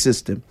academic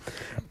system.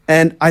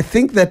 And I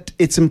think that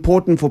it's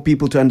important for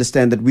people to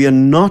understand that we are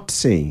not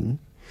saying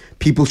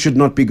people should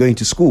not be going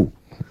to school,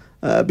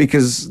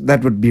 because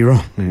that would be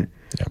wrong. Yeah.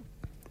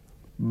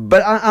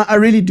 But I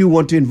really do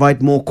want to invite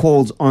more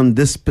calls on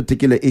this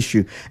particular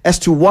issue as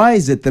to why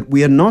is it that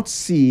we are not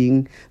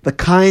seeing the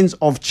kinds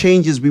of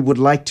changes we would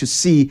like to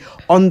see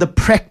on the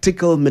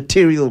practical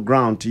material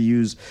ground, to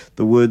use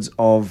the words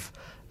of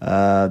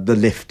the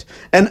left.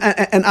 And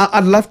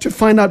I'd love to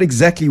find out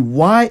exactly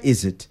why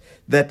is it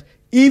that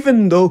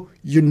even though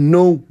you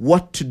know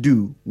what to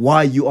do,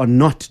 why you are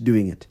not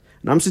doing it.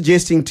 And I'm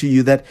suggesting to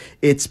you that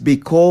it's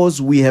because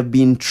we have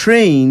been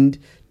trained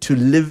to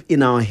live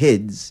in our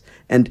heads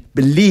and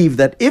believe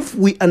that if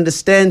we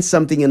understand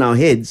something in our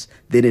heads,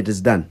 then it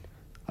is done.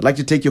 I'd like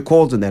to take your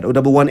calls on that.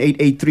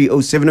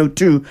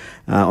 011-883-0702,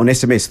 on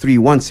SMS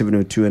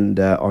 31702, and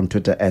on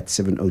Twitter at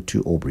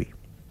 702 Aubrey.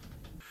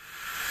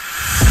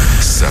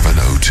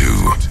 702.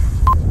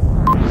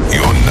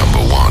 Your number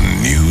one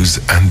news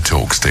and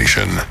talk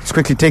station. Let's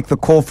quickly take the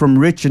call from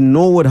Rich in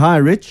Norwood. Hi,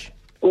 Rich.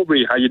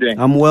 Aubrey, how you doing?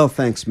 I'm well,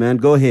 thanks, man.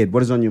 Go ahead.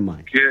 What is on your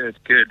mind?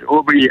 Good.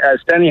 Aubrey,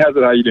 Stanley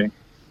Hazard, how you doing?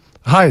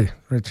 Hi,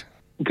 Rich.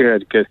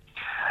 Good.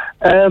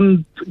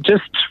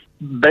 Just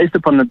based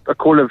upon a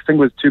call, I think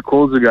it was 2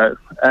 calls ago,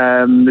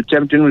 the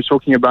gentleman was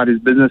talking about his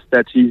business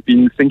that he's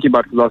been thinking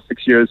about for the last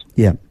 6 years.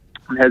 Yeah.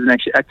 And hasn't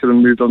actually acted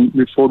and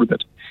moved forward with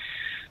it.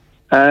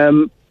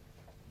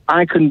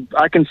 I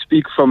can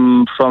speak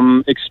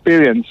from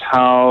experience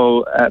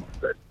how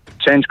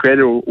Change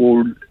Creator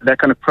or that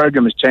kind of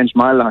program has changed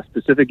my life,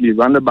 specifically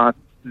around about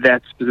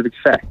that specific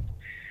fact.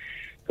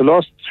 The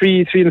last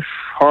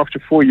 3.5 to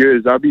 4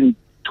 years, I've been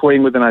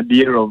toying with an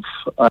idea of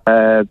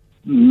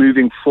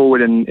moving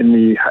forward in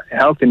the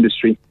health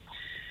industry.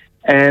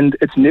 And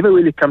it's never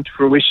really come to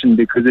fruition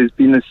because there's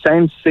been the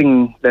same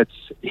thing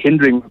that's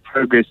hindering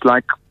progress,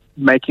 like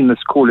making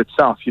this call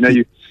itself. You know,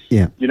 you're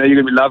going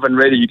to be live and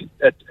ready, you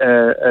get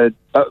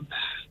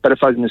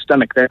butterflies in your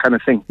stomach, that kind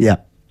of thing. Yeah.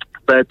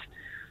 But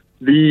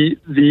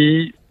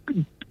the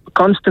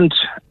constant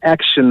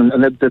action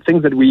and the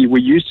things that we're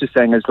used to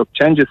saying is, look,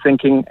 change your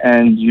thinking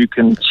and you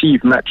can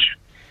achieve much.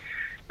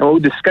 And what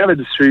we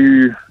discovered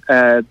through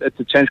at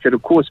the Change Creator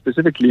course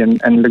specifically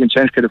and looking at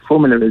Change Creator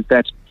formula is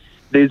that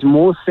there's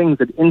more things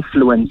that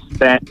influence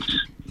that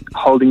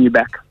holding you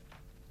back.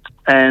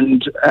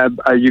 And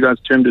you guys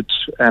termed it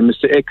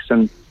Mr. X,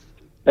 and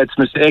it's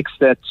Mr. X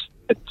that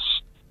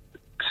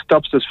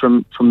stops us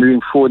from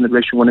moving forward in the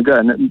direction we want to go.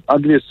 And I'll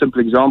give you a simple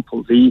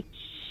example.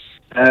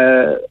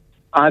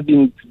 I've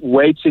been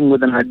waiting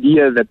with an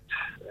idea that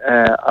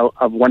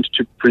I've wanted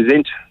to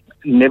present,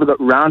 never got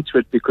round to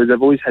it because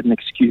I've always had an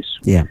excuse.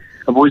 Yeah.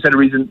 I've always had a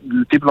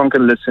reason. People aren't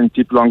going to listen.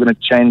 People aren't going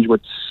to change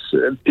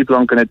people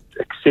aren't going to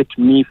accept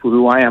me for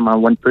who I am.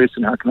 I'm one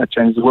person. How can I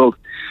change the world?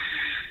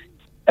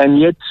 And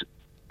yet,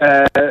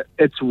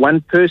 it's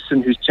one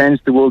person who's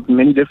changed the world in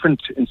many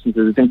different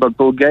instances. I think about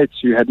Bill Gates,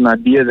 who had an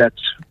idea that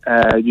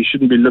you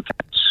shouldn't be looking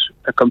at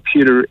a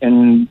computer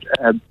in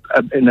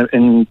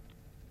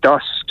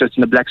DOS, just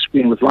in a black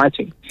screen with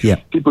lighting. Yeah.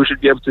 People should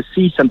be able to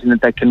see something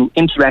that they can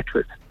interact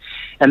with.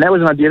 And that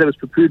was an idea that was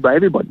poo-pooed by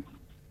everybody.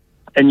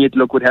 And yet,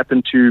 look what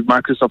happened to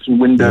Microsoft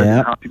and Windows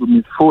and how people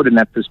move forward in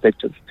that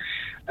perspective.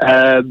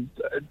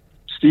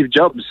 Steve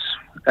Jobs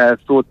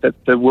thought that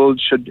the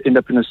world should end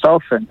up in a cell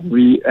phone.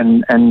 We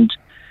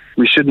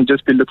shouldn't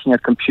just be looking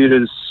at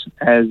computers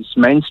as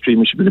mainstream.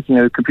 We should be looking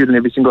at a computer in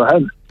every single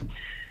home.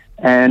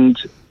 And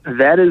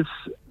that is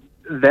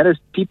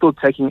people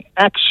taking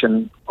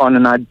action on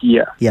an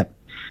idea. Yep.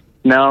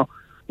 Now,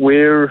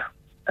 where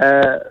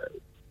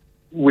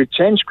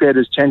Change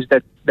Creators changed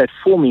that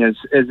for me is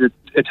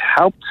it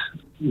helped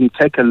me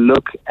take a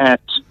look at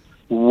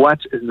what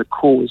is the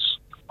cause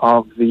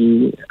of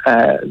the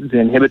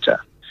inhibitor.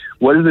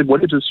 What is it?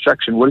 What is the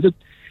distraction? What is it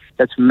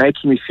that's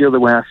making me feel the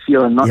way I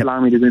feel and not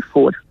allowing me to move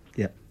forward?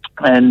 Yeah.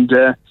 And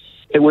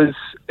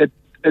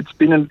it's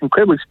been an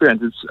incredible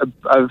experience.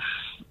 I've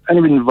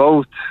only been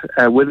involved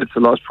with it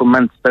for the last 4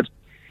 months, but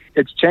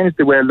it's changed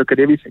the way I look at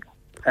everything.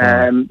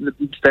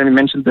 Stanley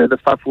mentioned the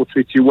 5, 4,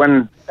 3, 2,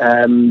 1.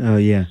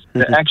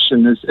 The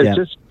action is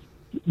just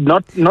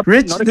not.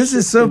 Rich, not this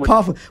is so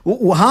powerful.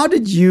 How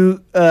did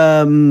you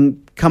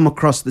come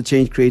across the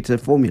Change Creator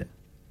formula?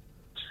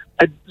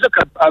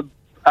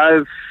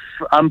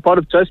 I'm part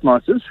of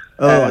Toastmasters,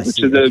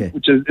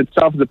 which is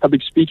itself a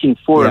public speaking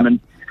forum, and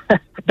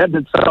that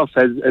itself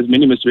has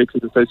many Mr.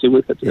 X's associated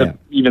with it,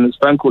 even as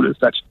phone call as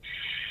such.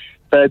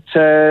 But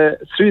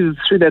through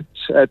that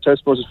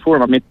Toastmasters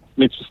forum, I met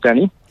Mr.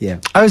 Stanley. Yeah.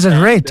 Oh, is it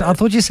Rich? I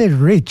thought you said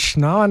Rich.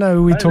 Now I know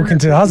who we're talking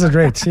to. How's it,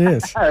 Rich?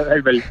 Yes. Hey,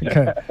 buddy.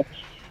 Okay.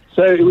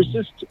 So it was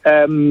just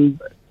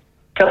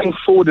coming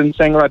forward and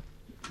saying, right,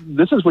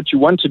 this is what you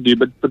want to do,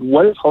 but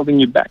what is holding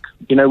you back?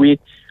 You know,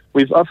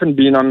 we've often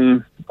been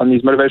on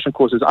these motivational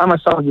courses. I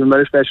myself have been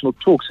motivational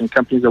talks in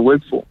companies I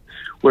work for,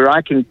 where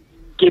I can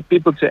get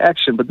people to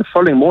action, but the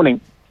following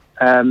morning,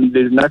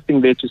 there's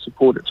nothing there to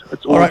support it.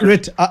 It's all right,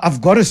 Rich,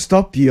 I've got to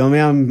stop you. I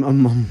mean,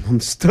 I'm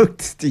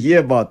stoked to hear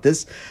about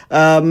this,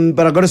 but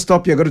I've got to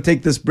stop you. I've got to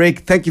take this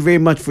break. Thank you very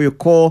much for your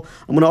call.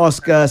 I'm going to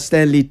ask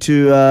Stanley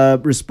to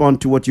respond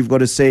to what you've got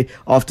to say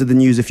after the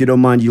news. If you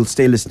don't mind, you'll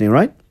stay listening,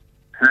 right?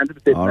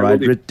 100%. All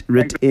right,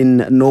 Rit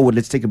in Norwood.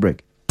 Let's take a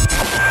break.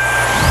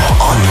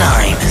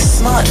 Online,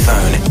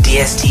 smartphone,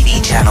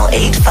 DSTV channel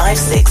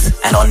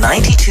 856 and on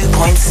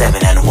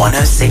 92.7 and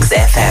 106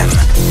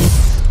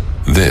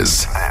 FM.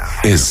 This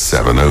is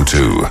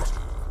 702.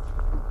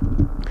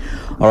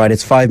 All right,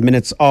 it's 5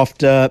 minutes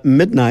after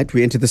midnight.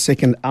 We enter the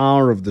second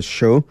hour of the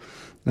show.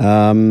 This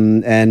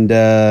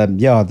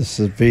is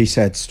a very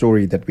sad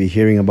story that we're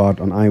hearing about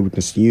on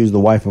Eyewitness News.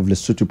 The wife of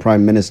Lesotho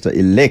Prime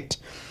Minister-elect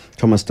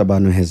Thomas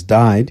Thabane has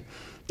died.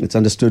 It's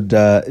understood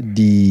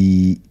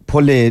the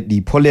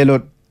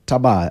Polelo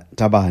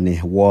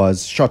Thabane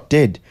was shot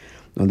dead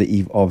on the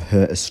eve of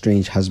her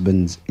estranged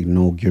husband's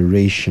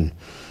inauguration.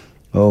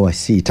 Oh, I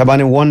see.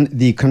 Thabane won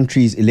the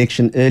country's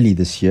election early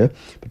this year,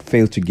 but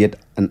failed to get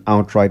an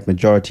outright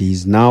majority.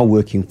 He's now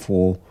working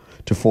to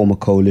form a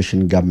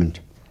coalition government.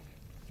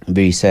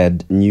 Very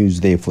sad news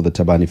there for the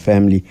Thabane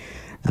family,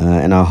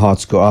 and our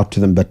hearts go out to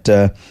them. But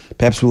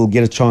perhaps we'll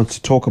get a chance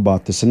to talk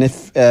about this. And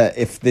if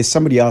there's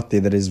somebody out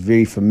there that is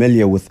very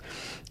familiar with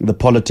the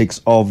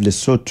politics of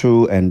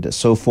Lesotho and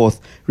so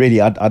forth,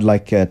 really, I'd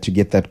like to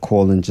get that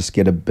call and just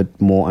get a bit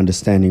more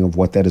understanding of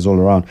what that is all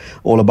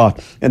about.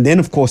 And then,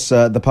 of course,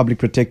 the Public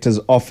Protector's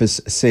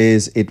Office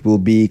says it will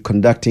be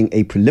conducting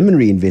a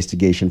preliminary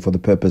investigation for the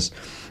purpose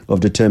of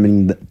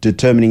determining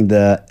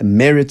the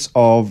merits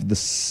of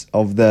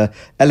the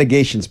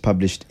allegations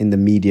published in the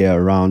media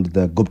around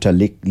the Gupta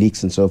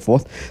leaks and so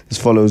forth. This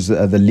follows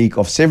the leak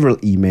of several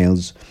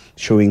emails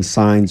showing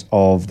signs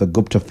of the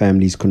Gupta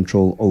family's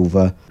control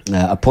over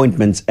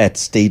appointments at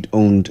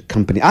state-owned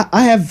company.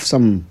 I have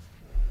some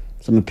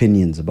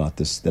opinions about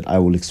this that I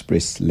will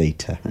express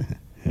later.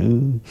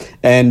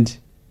 And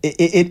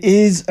it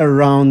is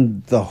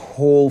around the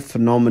whole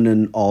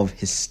phenomenon of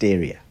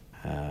hysteria,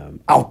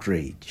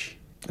 outrage.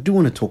 I do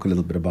want to talk a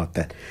little bit about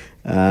that.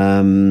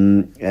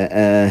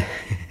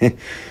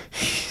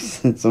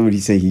 Somebody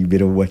say you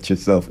better watch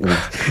yourself.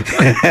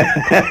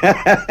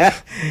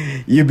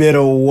 You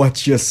better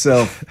watch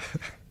yourself.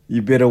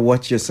 You better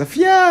watch yourself.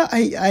 Yeah,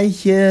 I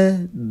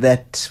hear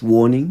that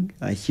warning.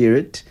 I hear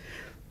it.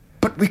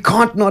 But we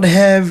can't not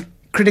have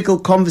critical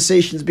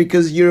conversations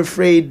because you're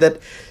afraid that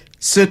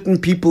certain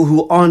people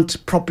who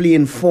aren't properly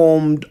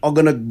informed are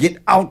going to get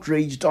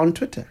outraged on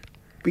Twitter.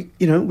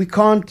 We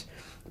can't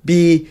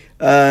be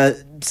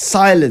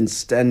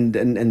silenced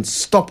and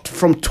stopped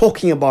from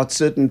talking about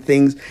certain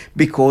things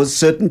because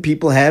certain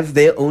people have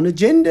their own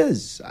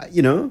agendas.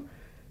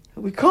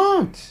 We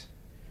can't.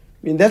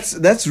 I mean,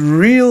 that's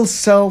real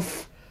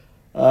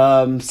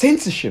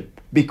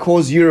censorship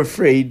because you're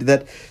afraid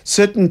that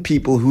certain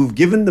people who've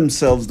given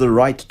themselves the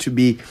right to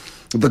be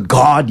the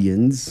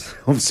guardians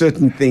of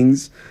certain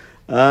things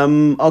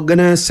are going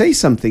to say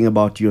something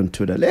about you on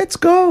Twitter. Let's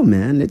go,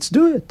 man. Let's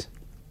do it.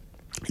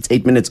 It's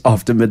 8 minutes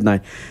after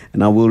midnight,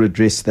 and I will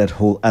address that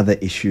whole other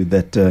issue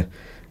that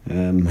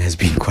has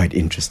been quite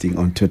interesting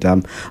on Twitter.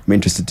 I'm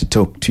interested to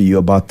talk to you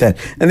about that.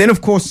 And then, of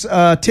course,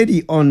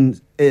 Teddy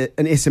on an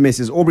SMS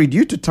says, Aubrey,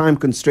 due to time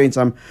constraints,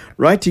 I'm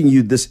writing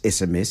you this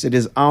SMS. It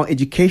is our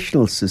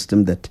educational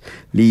system that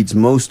leads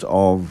most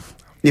of,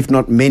 if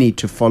not many,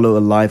 to follow a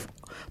life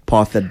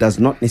path that does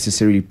not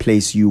necessarily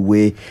place you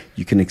where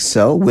you can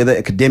excel, whether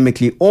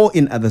academically or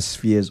in other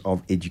spheres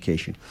of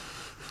education.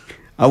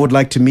 I would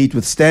like to meet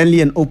with Stanley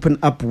and open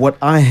up what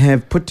I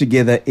have put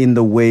together in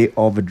the way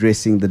of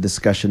addressing the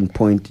discussion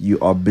point you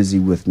are busy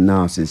with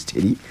now, says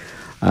Teddy.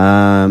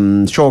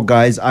 Sure,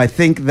 guys, I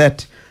think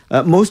that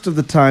most of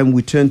the time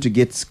we turn to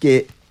get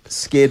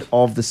scared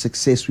of the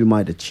success we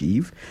might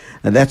achieve.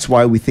 And that's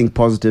why we think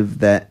positive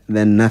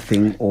than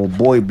nothing, or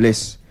boy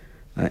bless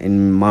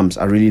in mums.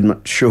 I'm really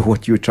not sure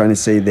what you were trying to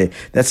say there.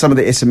 That's some of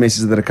the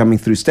SMSs that are coming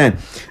through. Stan,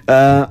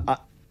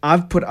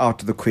 I've put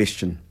out the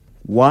question,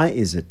 why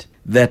is it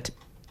that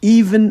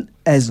even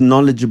as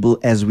knowledgeable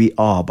as we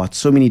are about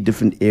so many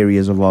different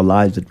areas of our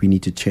lives that we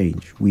need to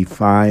change, we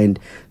find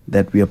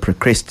that we are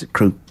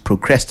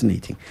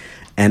procrastinating?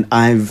 And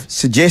I've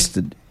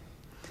suggested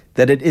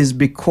that it is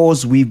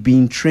because we've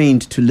been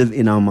trained to live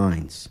in our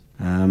minds,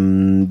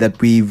 that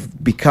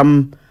we've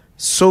become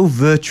so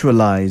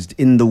virtualized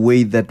in the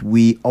way that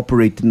we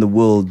operate in the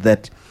world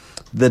that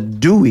the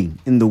doing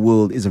in the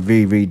world is a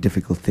very, very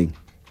difficult thing.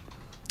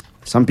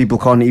 Some people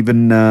can't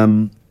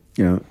even,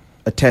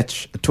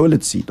 attach a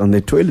toilet seat on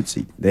their toilet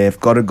seat. They've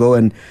got to go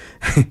and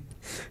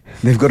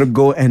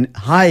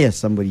hire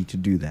somebody to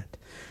do that,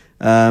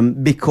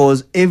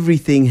 because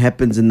everything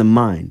happens in the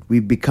mind.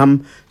 We've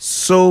become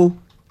so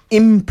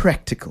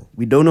impractical.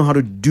 We don't know how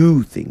to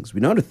do things.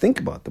 We know how to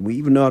think about them. We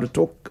even know how to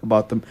talk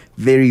about them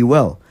very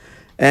well.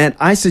 And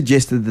I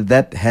suggested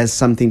that has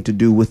something to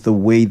do with the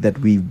way that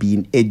we've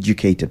been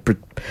educated,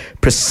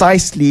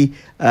 precisely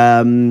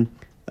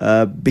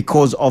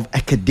because of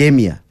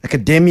academia.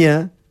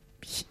 Academia,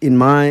 in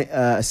my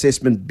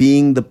assessment,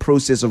 being the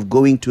process of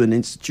going to an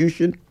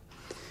institution,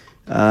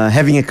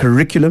 having a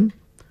curriculum,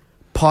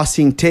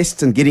 passing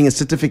tests and getting a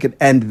certificate,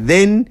 and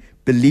then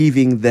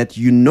believing that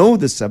you know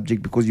the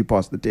subject because you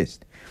passed the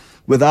test,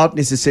 without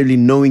necessarily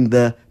knowing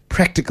the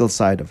practical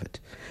side of it.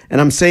 And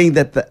I'm saying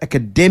that the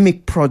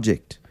academic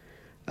project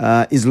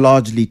is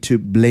largely to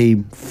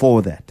blame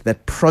for that.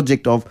 That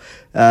project of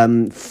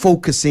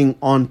focusing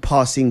on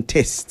passing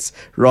tests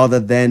rather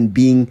than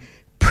being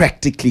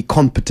practically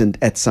competent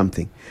at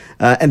something.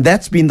 And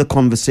that's been the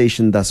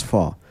conversation thus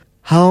far.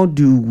 How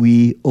do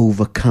we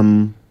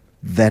overcome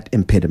that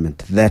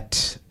impediment,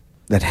 that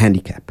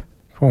handicap?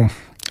 Oh,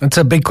 it's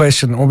a big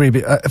question, Aubrey.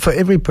 For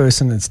every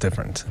person, it's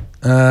different.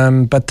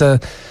 But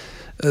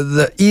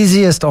the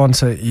easiest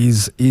answer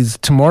is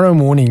tomorrow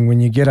morning when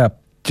you get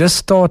up, just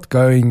start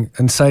going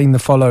and saying the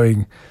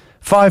following: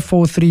 5,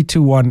 4, 3,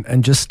 2, 1,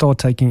 and just start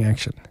taking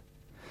action.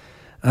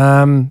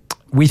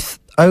 We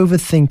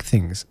overthink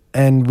things,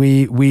 and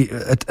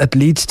it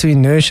leads to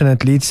inertia, and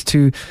it leads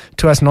to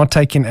us not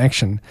taking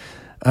action.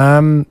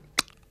 I'm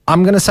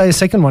going to say a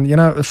second one.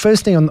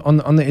 First thing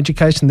on the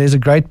education, there's a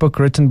great book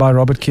written by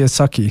Robert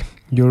Kiyosaki.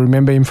 You'll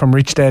remember him from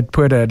Rich Dad,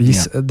 Poor Dad.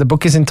 The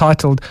book is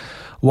entitled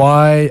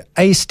Why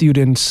A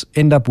Students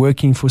End Up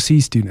Working for C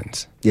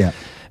Students. Yeah.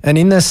 And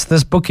in this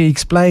book, he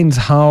explains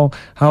how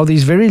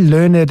these very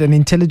learned and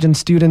intelligent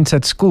students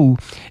at school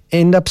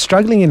end up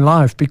struggling in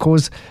life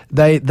because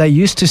they're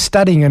used to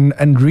studying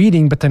and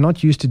reading, but they're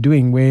not used to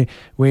doing. Where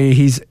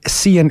his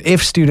C and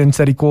F students,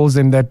 that he calls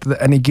them,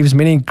 and he gives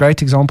many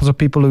great examples of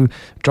people who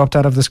dropped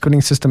out of the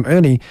schooling system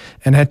early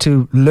and had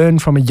to learn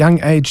from a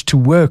young age to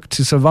work,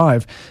 to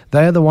survive.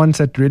 They are the ones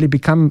that really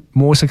become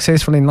more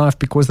successful in life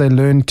because they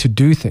learn to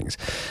do things.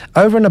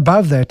 Over and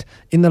above that,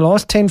 in the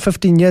last 10,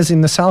 15 years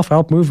in the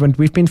self-help movement,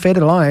 we've been fed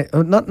a lie.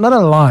 Not a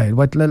lie,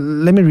 but let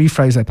me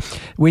rephrase that.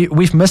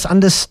 We've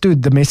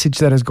misunderstood the message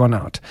that has gone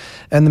out.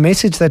 And the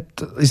message that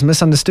is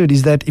misunderstood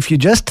is that if you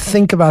just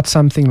think about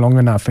something long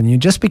enough and you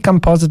just become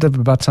positive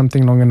about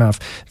something long enough,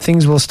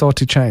 things will start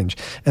to change.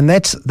 And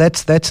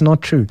that's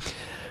not true.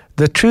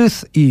 The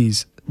truth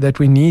is that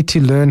we need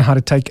to learn how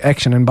to take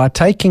action. And by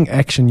taking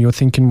action, your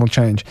thinking will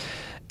change.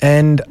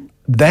 And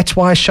that's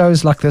why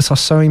shows like this are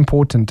so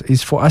important,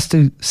 is for us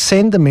to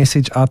send the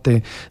message out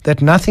there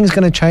that nothing's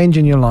going to change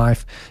in your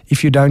life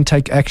if you don't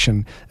take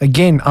action.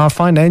 Again, our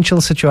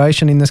financial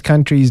situation in this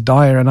country is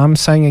dire, and I'm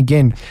saying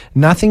again,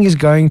 nothing is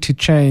going to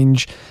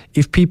change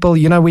if people,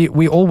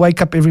 we all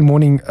wake up every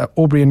morning,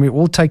 Aubrey, and we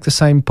all take the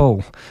same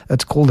pill.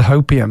 It's called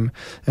hopium,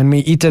 and we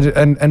eat it,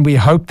 and we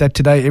hope that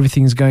today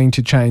everything's going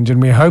to change,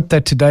 and we hope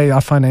that today our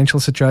financial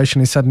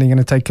situation is suddenly going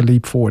to take a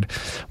leap forward.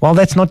 Well,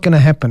 that's not going to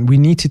happen. We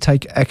need to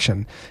take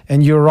action.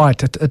 And you're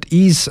right, it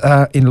is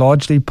in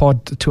largely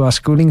part to our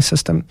schooling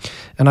system,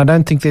 and I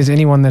don't think there's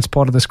anyone that's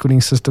part of the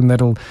schooling system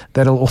that'll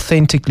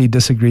authentically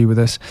disagree with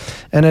us.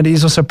 And it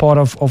is also part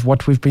of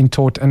what we've been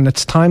taught, and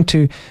it's time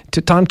to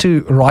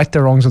right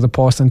the wrongs of the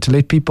past and to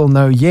let people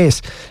know,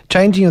 yes,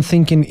 changing your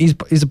thinking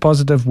is a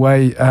positive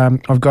way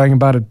of going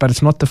about it, but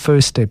it's not the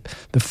first step.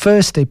 The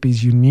first step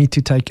is you need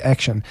to take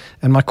action.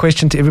 And my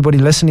question to everybody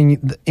listening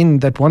in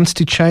that wants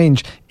to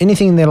change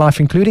anything in their life,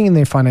 including in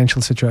their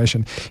financial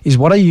situation, is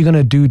what are you going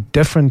to do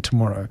different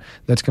tomorrow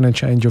that's going to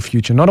change your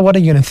future? Not what are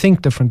you going to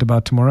think different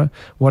about tomorrow,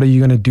 what are you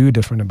going to do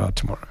different about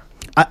tomorrow?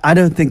 I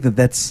don't think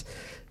that's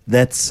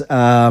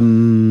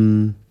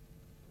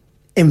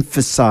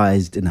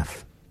emphasized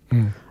enough.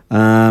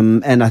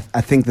 And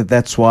I think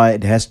that's why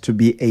it has to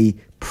be a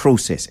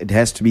process. It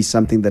has to be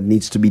something that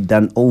needs to be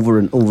done over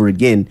and over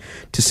again,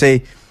 to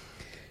say,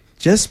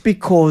 just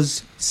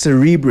because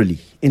cerebrally,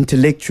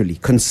 intellectually,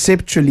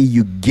 conceptually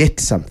you get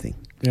something,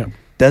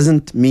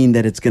 doesn't mean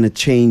that it's going to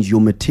change your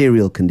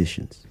material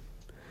conditions.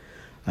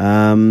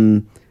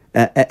 And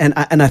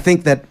I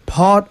think that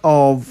part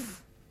of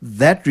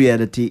that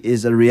reality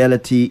is a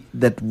reality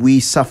that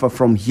we suffer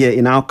from here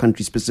in our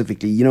country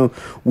specifically.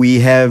 We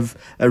have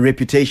a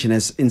reputation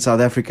as in South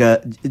Africa,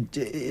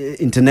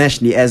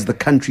 internationally, as the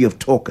country of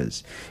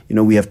talkers.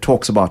 We have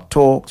talks about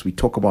talks. We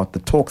talk about the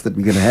talks that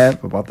we're going to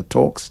have about the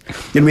talks.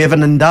 Then we have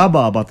an indaba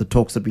about the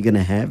talks that we're going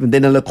to have. And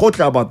then a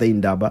lekotla about the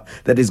indaba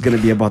that is going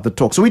to be about the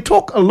talk. So we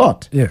talk a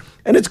lot. Yeah.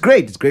 And it's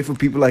great. It's great for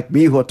people like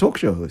me who are talk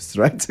show hosts,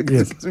 right?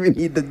 Because we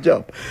need the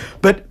job.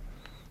 But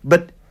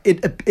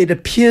it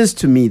appears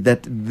to me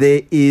that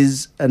there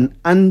is an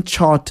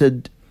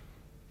uncharted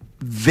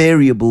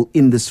variable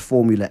in this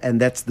formula,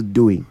 and that's the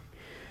doing.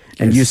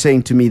 And you're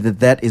saying to me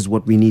that is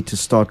what we need to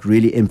start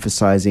really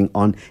emphasizing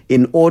on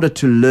in order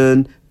to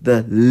learn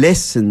the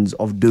lessons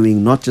of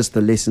doing, not just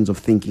the lessons of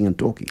thinking and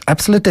talking.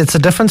 Absolutely. It's a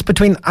difference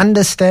between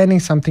understanding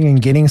something and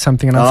getting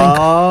something. And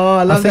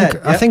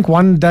I think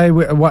one day,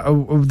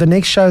 the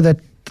next show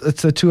that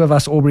it's the two of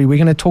us, Aubrey, we're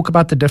going to talk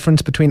about the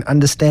difference between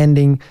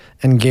understanding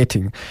and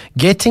getting.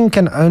 Getting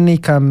can only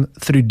come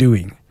through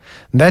doing.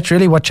 And that's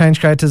really what Change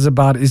Creators is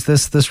about, is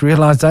this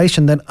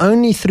realization that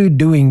only through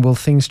doing will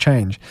things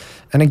change.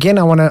 And again,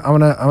 I want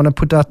to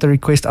put out the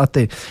request out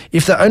there.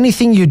 If the only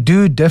thing you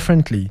do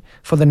differently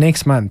for the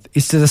next month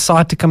is to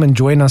decide to come and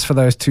join us for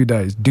those 2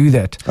 days, do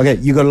that. Okay,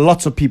 you got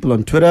lots of people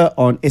on Twitter,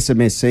 on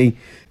SMS saying,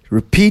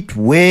 repeat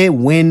where,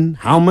 when,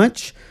 how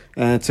much.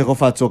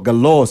 Tsegofatso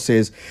Galore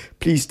says,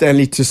 please,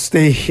 Stanley, to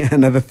stay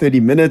another 30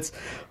 minutes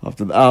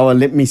after the hour.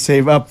 Let me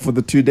save up for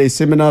the 2-day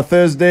seminar.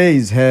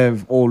 Thursdays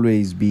have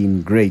always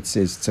been great,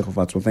 says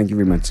Tsegofatso. Thank you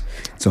very much,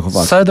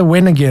 Tsegofatso. So the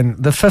when again,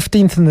 the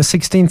 15th and the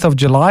 16th of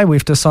July,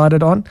 we've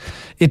decided on.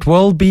 It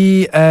will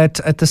be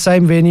at the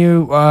same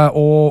venue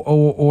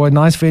or a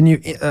nice venue,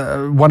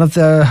 one of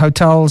the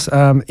hotels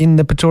in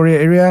the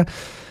Pretoria area.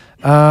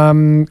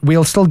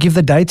 We'll still give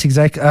the date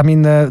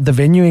the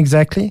venue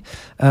exactly.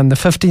 The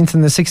 15th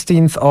and the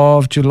 16th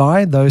of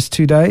July, those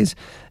 2 days.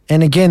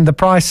 And again, the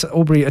price,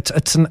 Aubrey,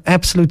 it's an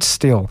absolute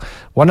steal.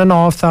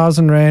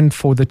 1,500 Rand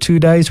for the 2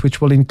 days,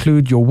 which will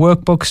include your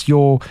workbooks,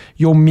 your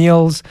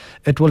meals.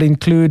 It will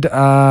include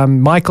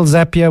Michael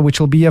Zapier,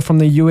 which will be here from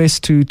the US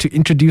to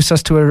introduce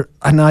us to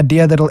an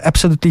idea that will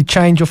absolutely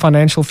change your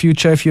financial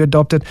future if you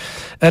adopt it.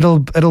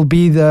 It'll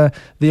be the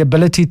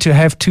ability to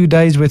have 2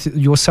 days with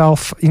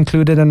yourself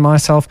included and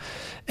myself.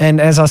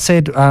 And as I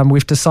said,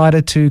 we've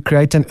decided to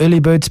create an early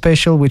bird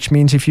special, which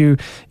means if you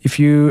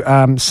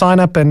sign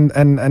up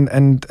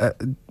and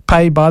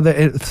pay by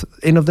the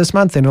end of this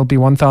month, then it'll be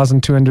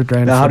 1,200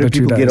 Rand now, for the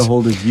 2 days. How do people get a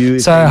hold of you?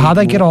 So how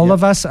they get a hold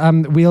of us,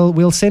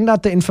 we'll send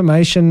out the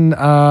information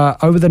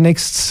over the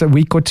next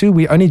week or two.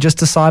 We only just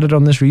decided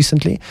on this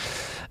recently.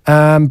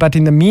 But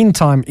in the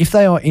meantime, if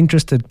they are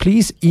interested,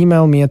 please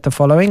email me at the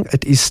following.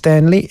 It is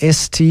Stanley,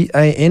 Stanley,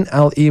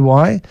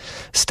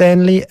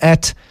 Stanley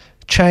at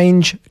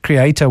Change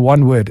Creator,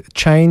 one word,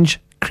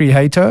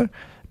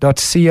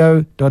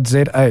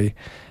 changecreator.co.za.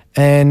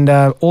 And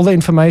all the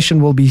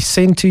information will be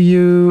sent to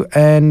you,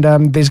 and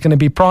there's going to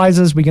be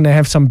prizes. We're going to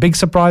have some big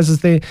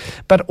surprises there,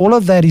 but all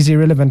of that is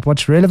irrelevant.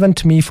 What's relevant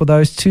to me for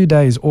those 2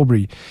 days,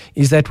 Aubrey,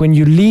 is that when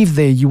you leave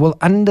there, you will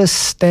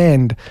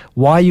understand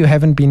why you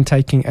haven't been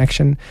taking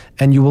action,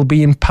 and you will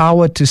be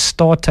empowered to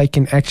start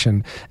taking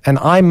action. And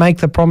I make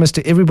the promise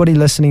to everybody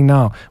listening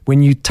now,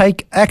 when you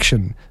take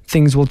action,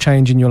 things will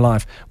change in your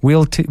life.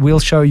 We'll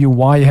show you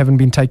why you haven't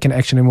been taking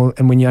action,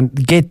 and when you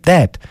get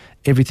that,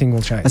 everything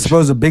will change. I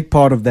suppose a big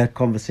part of that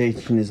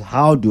conversation is,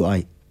 how do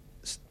I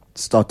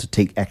start to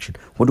take action?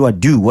 What do I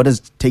do? What does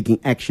taking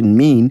action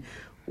mean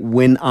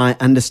when I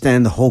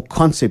understand the whole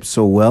concept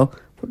so well?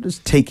 What does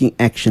taking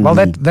action mean?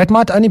 Well, that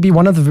might only be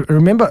one of the...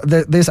 Remember,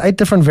 there's 8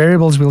 different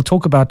variables we'll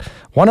talk about.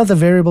 One of the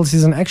variables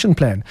is an action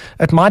plan.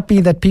 It might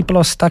be that people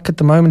are stuck at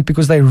the moment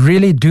because they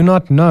really do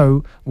not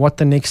know what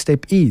the next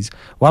step is.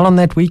 Well, on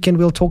that weekend,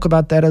 we'll talk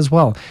about that as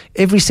well.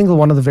 Every single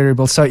one of the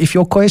variables. So if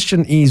your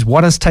question is, what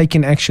does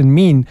taking action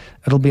mean?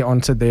 It'll be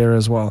answered there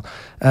as well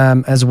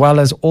as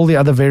all the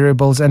other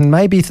variables. And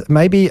maybe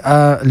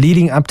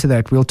leading up to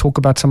that, we'll talk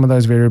about some of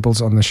those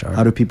variables on the show.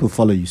 How do people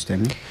follow you,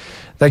 Stanley?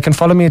 They can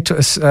follow me at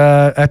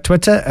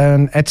Twitter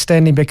and at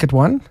Stanley Beckett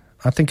 1.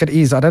 I think it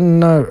is. I don't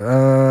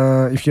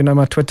know if you know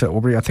my Twitter,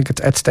 Aubrey. I think it's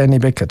at Stanley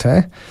Beckett.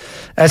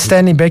 At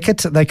Stanley Beckett.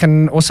 They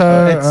can also...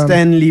 at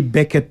Stanley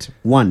Beckett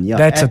 1. Yeah,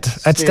 that's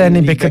it. At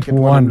Stanley Beckett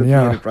 1.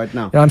 Yeah. Right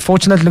now. Yeah.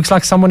 Unfortunately, it looks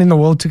like someone in the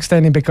world took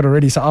Stanley Beckett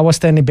already. So I was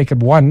Stanley Beckett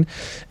 1.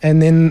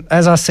 And then,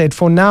 as I said,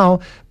 for now,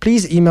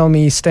 please email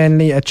me,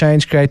 Stanley at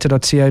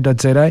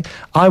changecreator.co.za.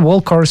 I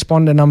will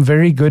correspond, and I'm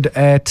very good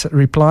at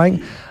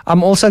replying.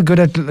 I'm also good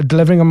at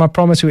delivering on my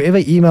promise. Whoever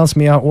emails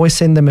me, I always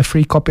send them a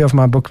free copy of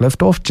my book,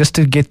 Liftoff, just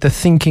to get the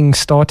thinking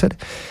started.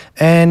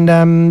 And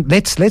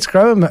let's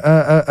grow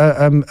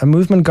a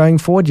movement going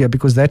forward here,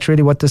 because that's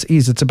really what this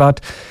is.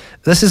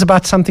 This is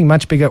about something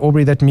much bigger,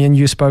 Aubrey, that me and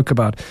you spoke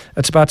about.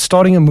 It's about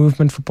starting a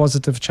movement for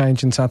positive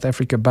change in South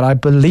Africa. But I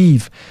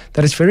believe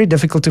that it's very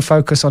difficult to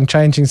focus on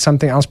changing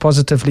something else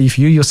positively if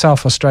you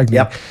yourself are struggling.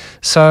 Yep.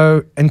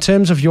 So in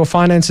terms of your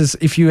finances,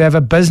 if you have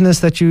a business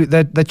that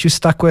you're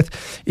stuck with,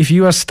 if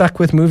you are stuck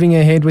with moving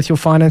ahead with your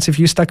finance, if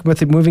you're stuck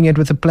with moving ahead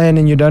with a plan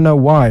and you don't know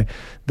why,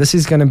 this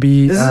is going to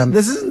be...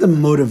 This isn't a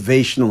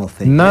motivational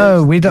thing.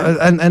 No, we don't,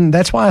 and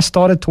that's why I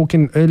started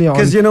talking earlier on.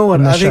 Because you know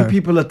what? I think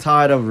people are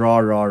tired of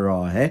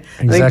rah, hey?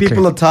 Exactly. I think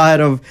people are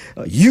tired of,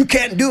 you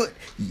can't do it.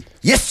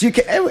 Yes, you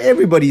can.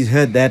 Everybody's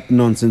heard that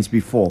nonsense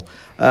before.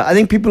 I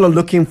think people are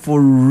looking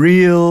for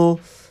real,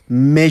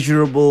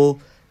 measurable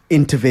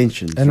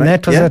interventions. And right?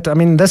 that was it. I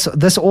mean,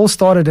 this all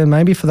started, and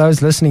maybe for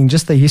those listening,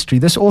 just the history.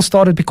 This all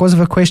started because of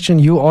a question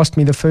you asked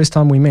me the first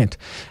time we met.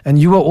 And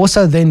you were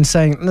also then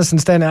saying, listen,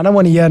 Stanley, I don't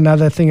want to hear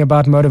another thing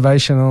about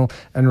motivational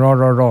and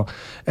rah.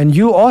 And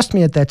you asked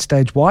me at that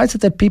stage, why is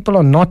it that people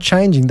are not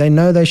changing? They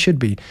know they should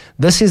be.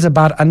 This is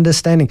about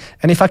understanding.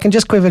 And if I can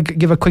just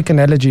give a quick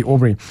analogy,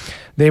 Aubrey.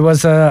 There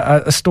was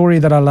a story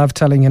that I love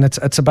telling, and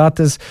it's about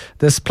this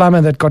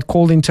plumber that got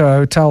called into a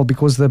hotel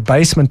because the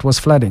basement was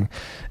flooding.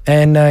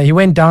 And he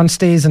went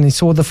downstairs and he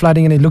saw the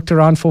flooding, and he looked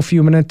around for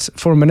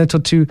a minute or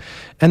two,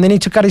 and then he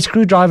took out his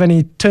screwdriver and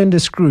he turned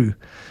a screw,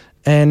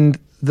 and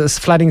this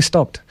flooding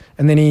stopped.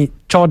 And then he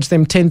charged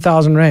them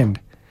 10,000 Rand.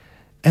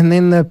 And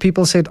then the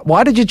people said,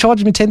 why did you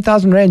charge me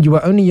 10,000 Rand? You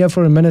were only here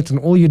for a minute and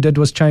all you did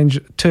was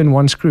turn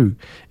one screw.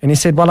 And he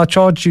said, well, I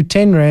charged you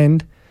 10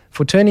 Rand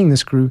for turning the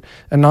screw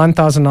and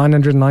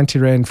 9,990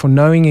 Rand for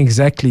knowing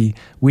exactly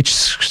which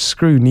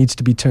screw needs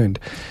to be turned.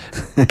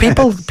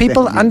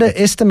 People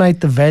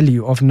underestimate the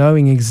value of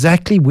knowing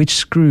exactly which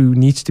screw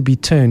needs to be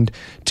turned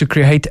to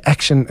create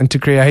action and to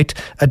create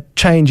a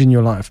change in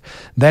your life.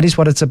 That is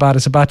what it's about.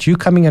 It's about you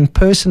coming and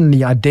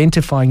personally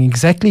identifying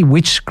exactly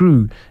which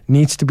screw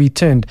needs to be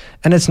turned.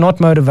 And it's not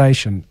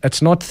motivation.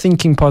 It's not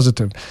thinking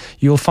positive.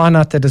 You'll find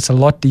out that it's a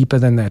lot deeper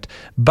than that.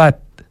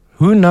 But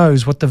who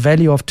knows what the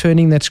value of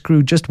turning that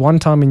screw just one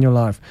time in your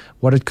life,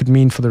 what it could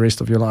mean for the rest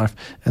of your life.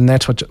 And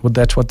that's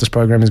what this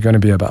program is going to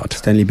be about.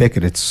 Stanley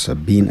Beckett, it's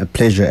been a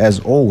pleasure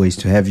as always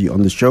to have you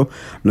on the show.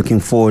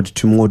 Looking forward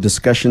to more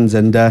discussions.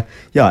 And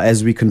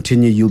as we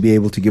continue, you'll be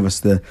able to give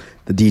us the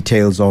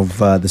details of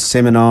the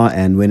seminar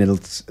and when it'll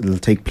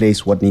take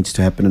place, what needs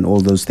to happen and all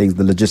those things,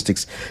 the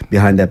logistics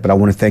behind that. But I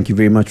want to thank you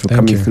very much for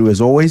coming through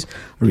as always.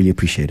 I really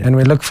appreciate it. And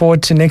we look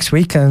forward to next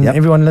week. And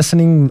everyone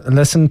listening,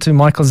 listen to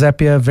Michael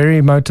Zapier,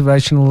 very motivational.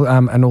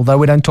 And although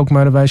we don't talk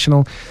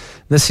motivational,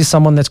 this is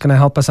someone that's going to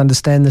help us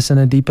understand this in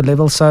a deeper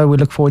level. So we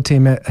look forward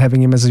to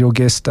having him as your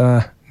guest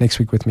next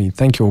week with me.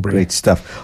 Thank you, Aubrey. Great stuff.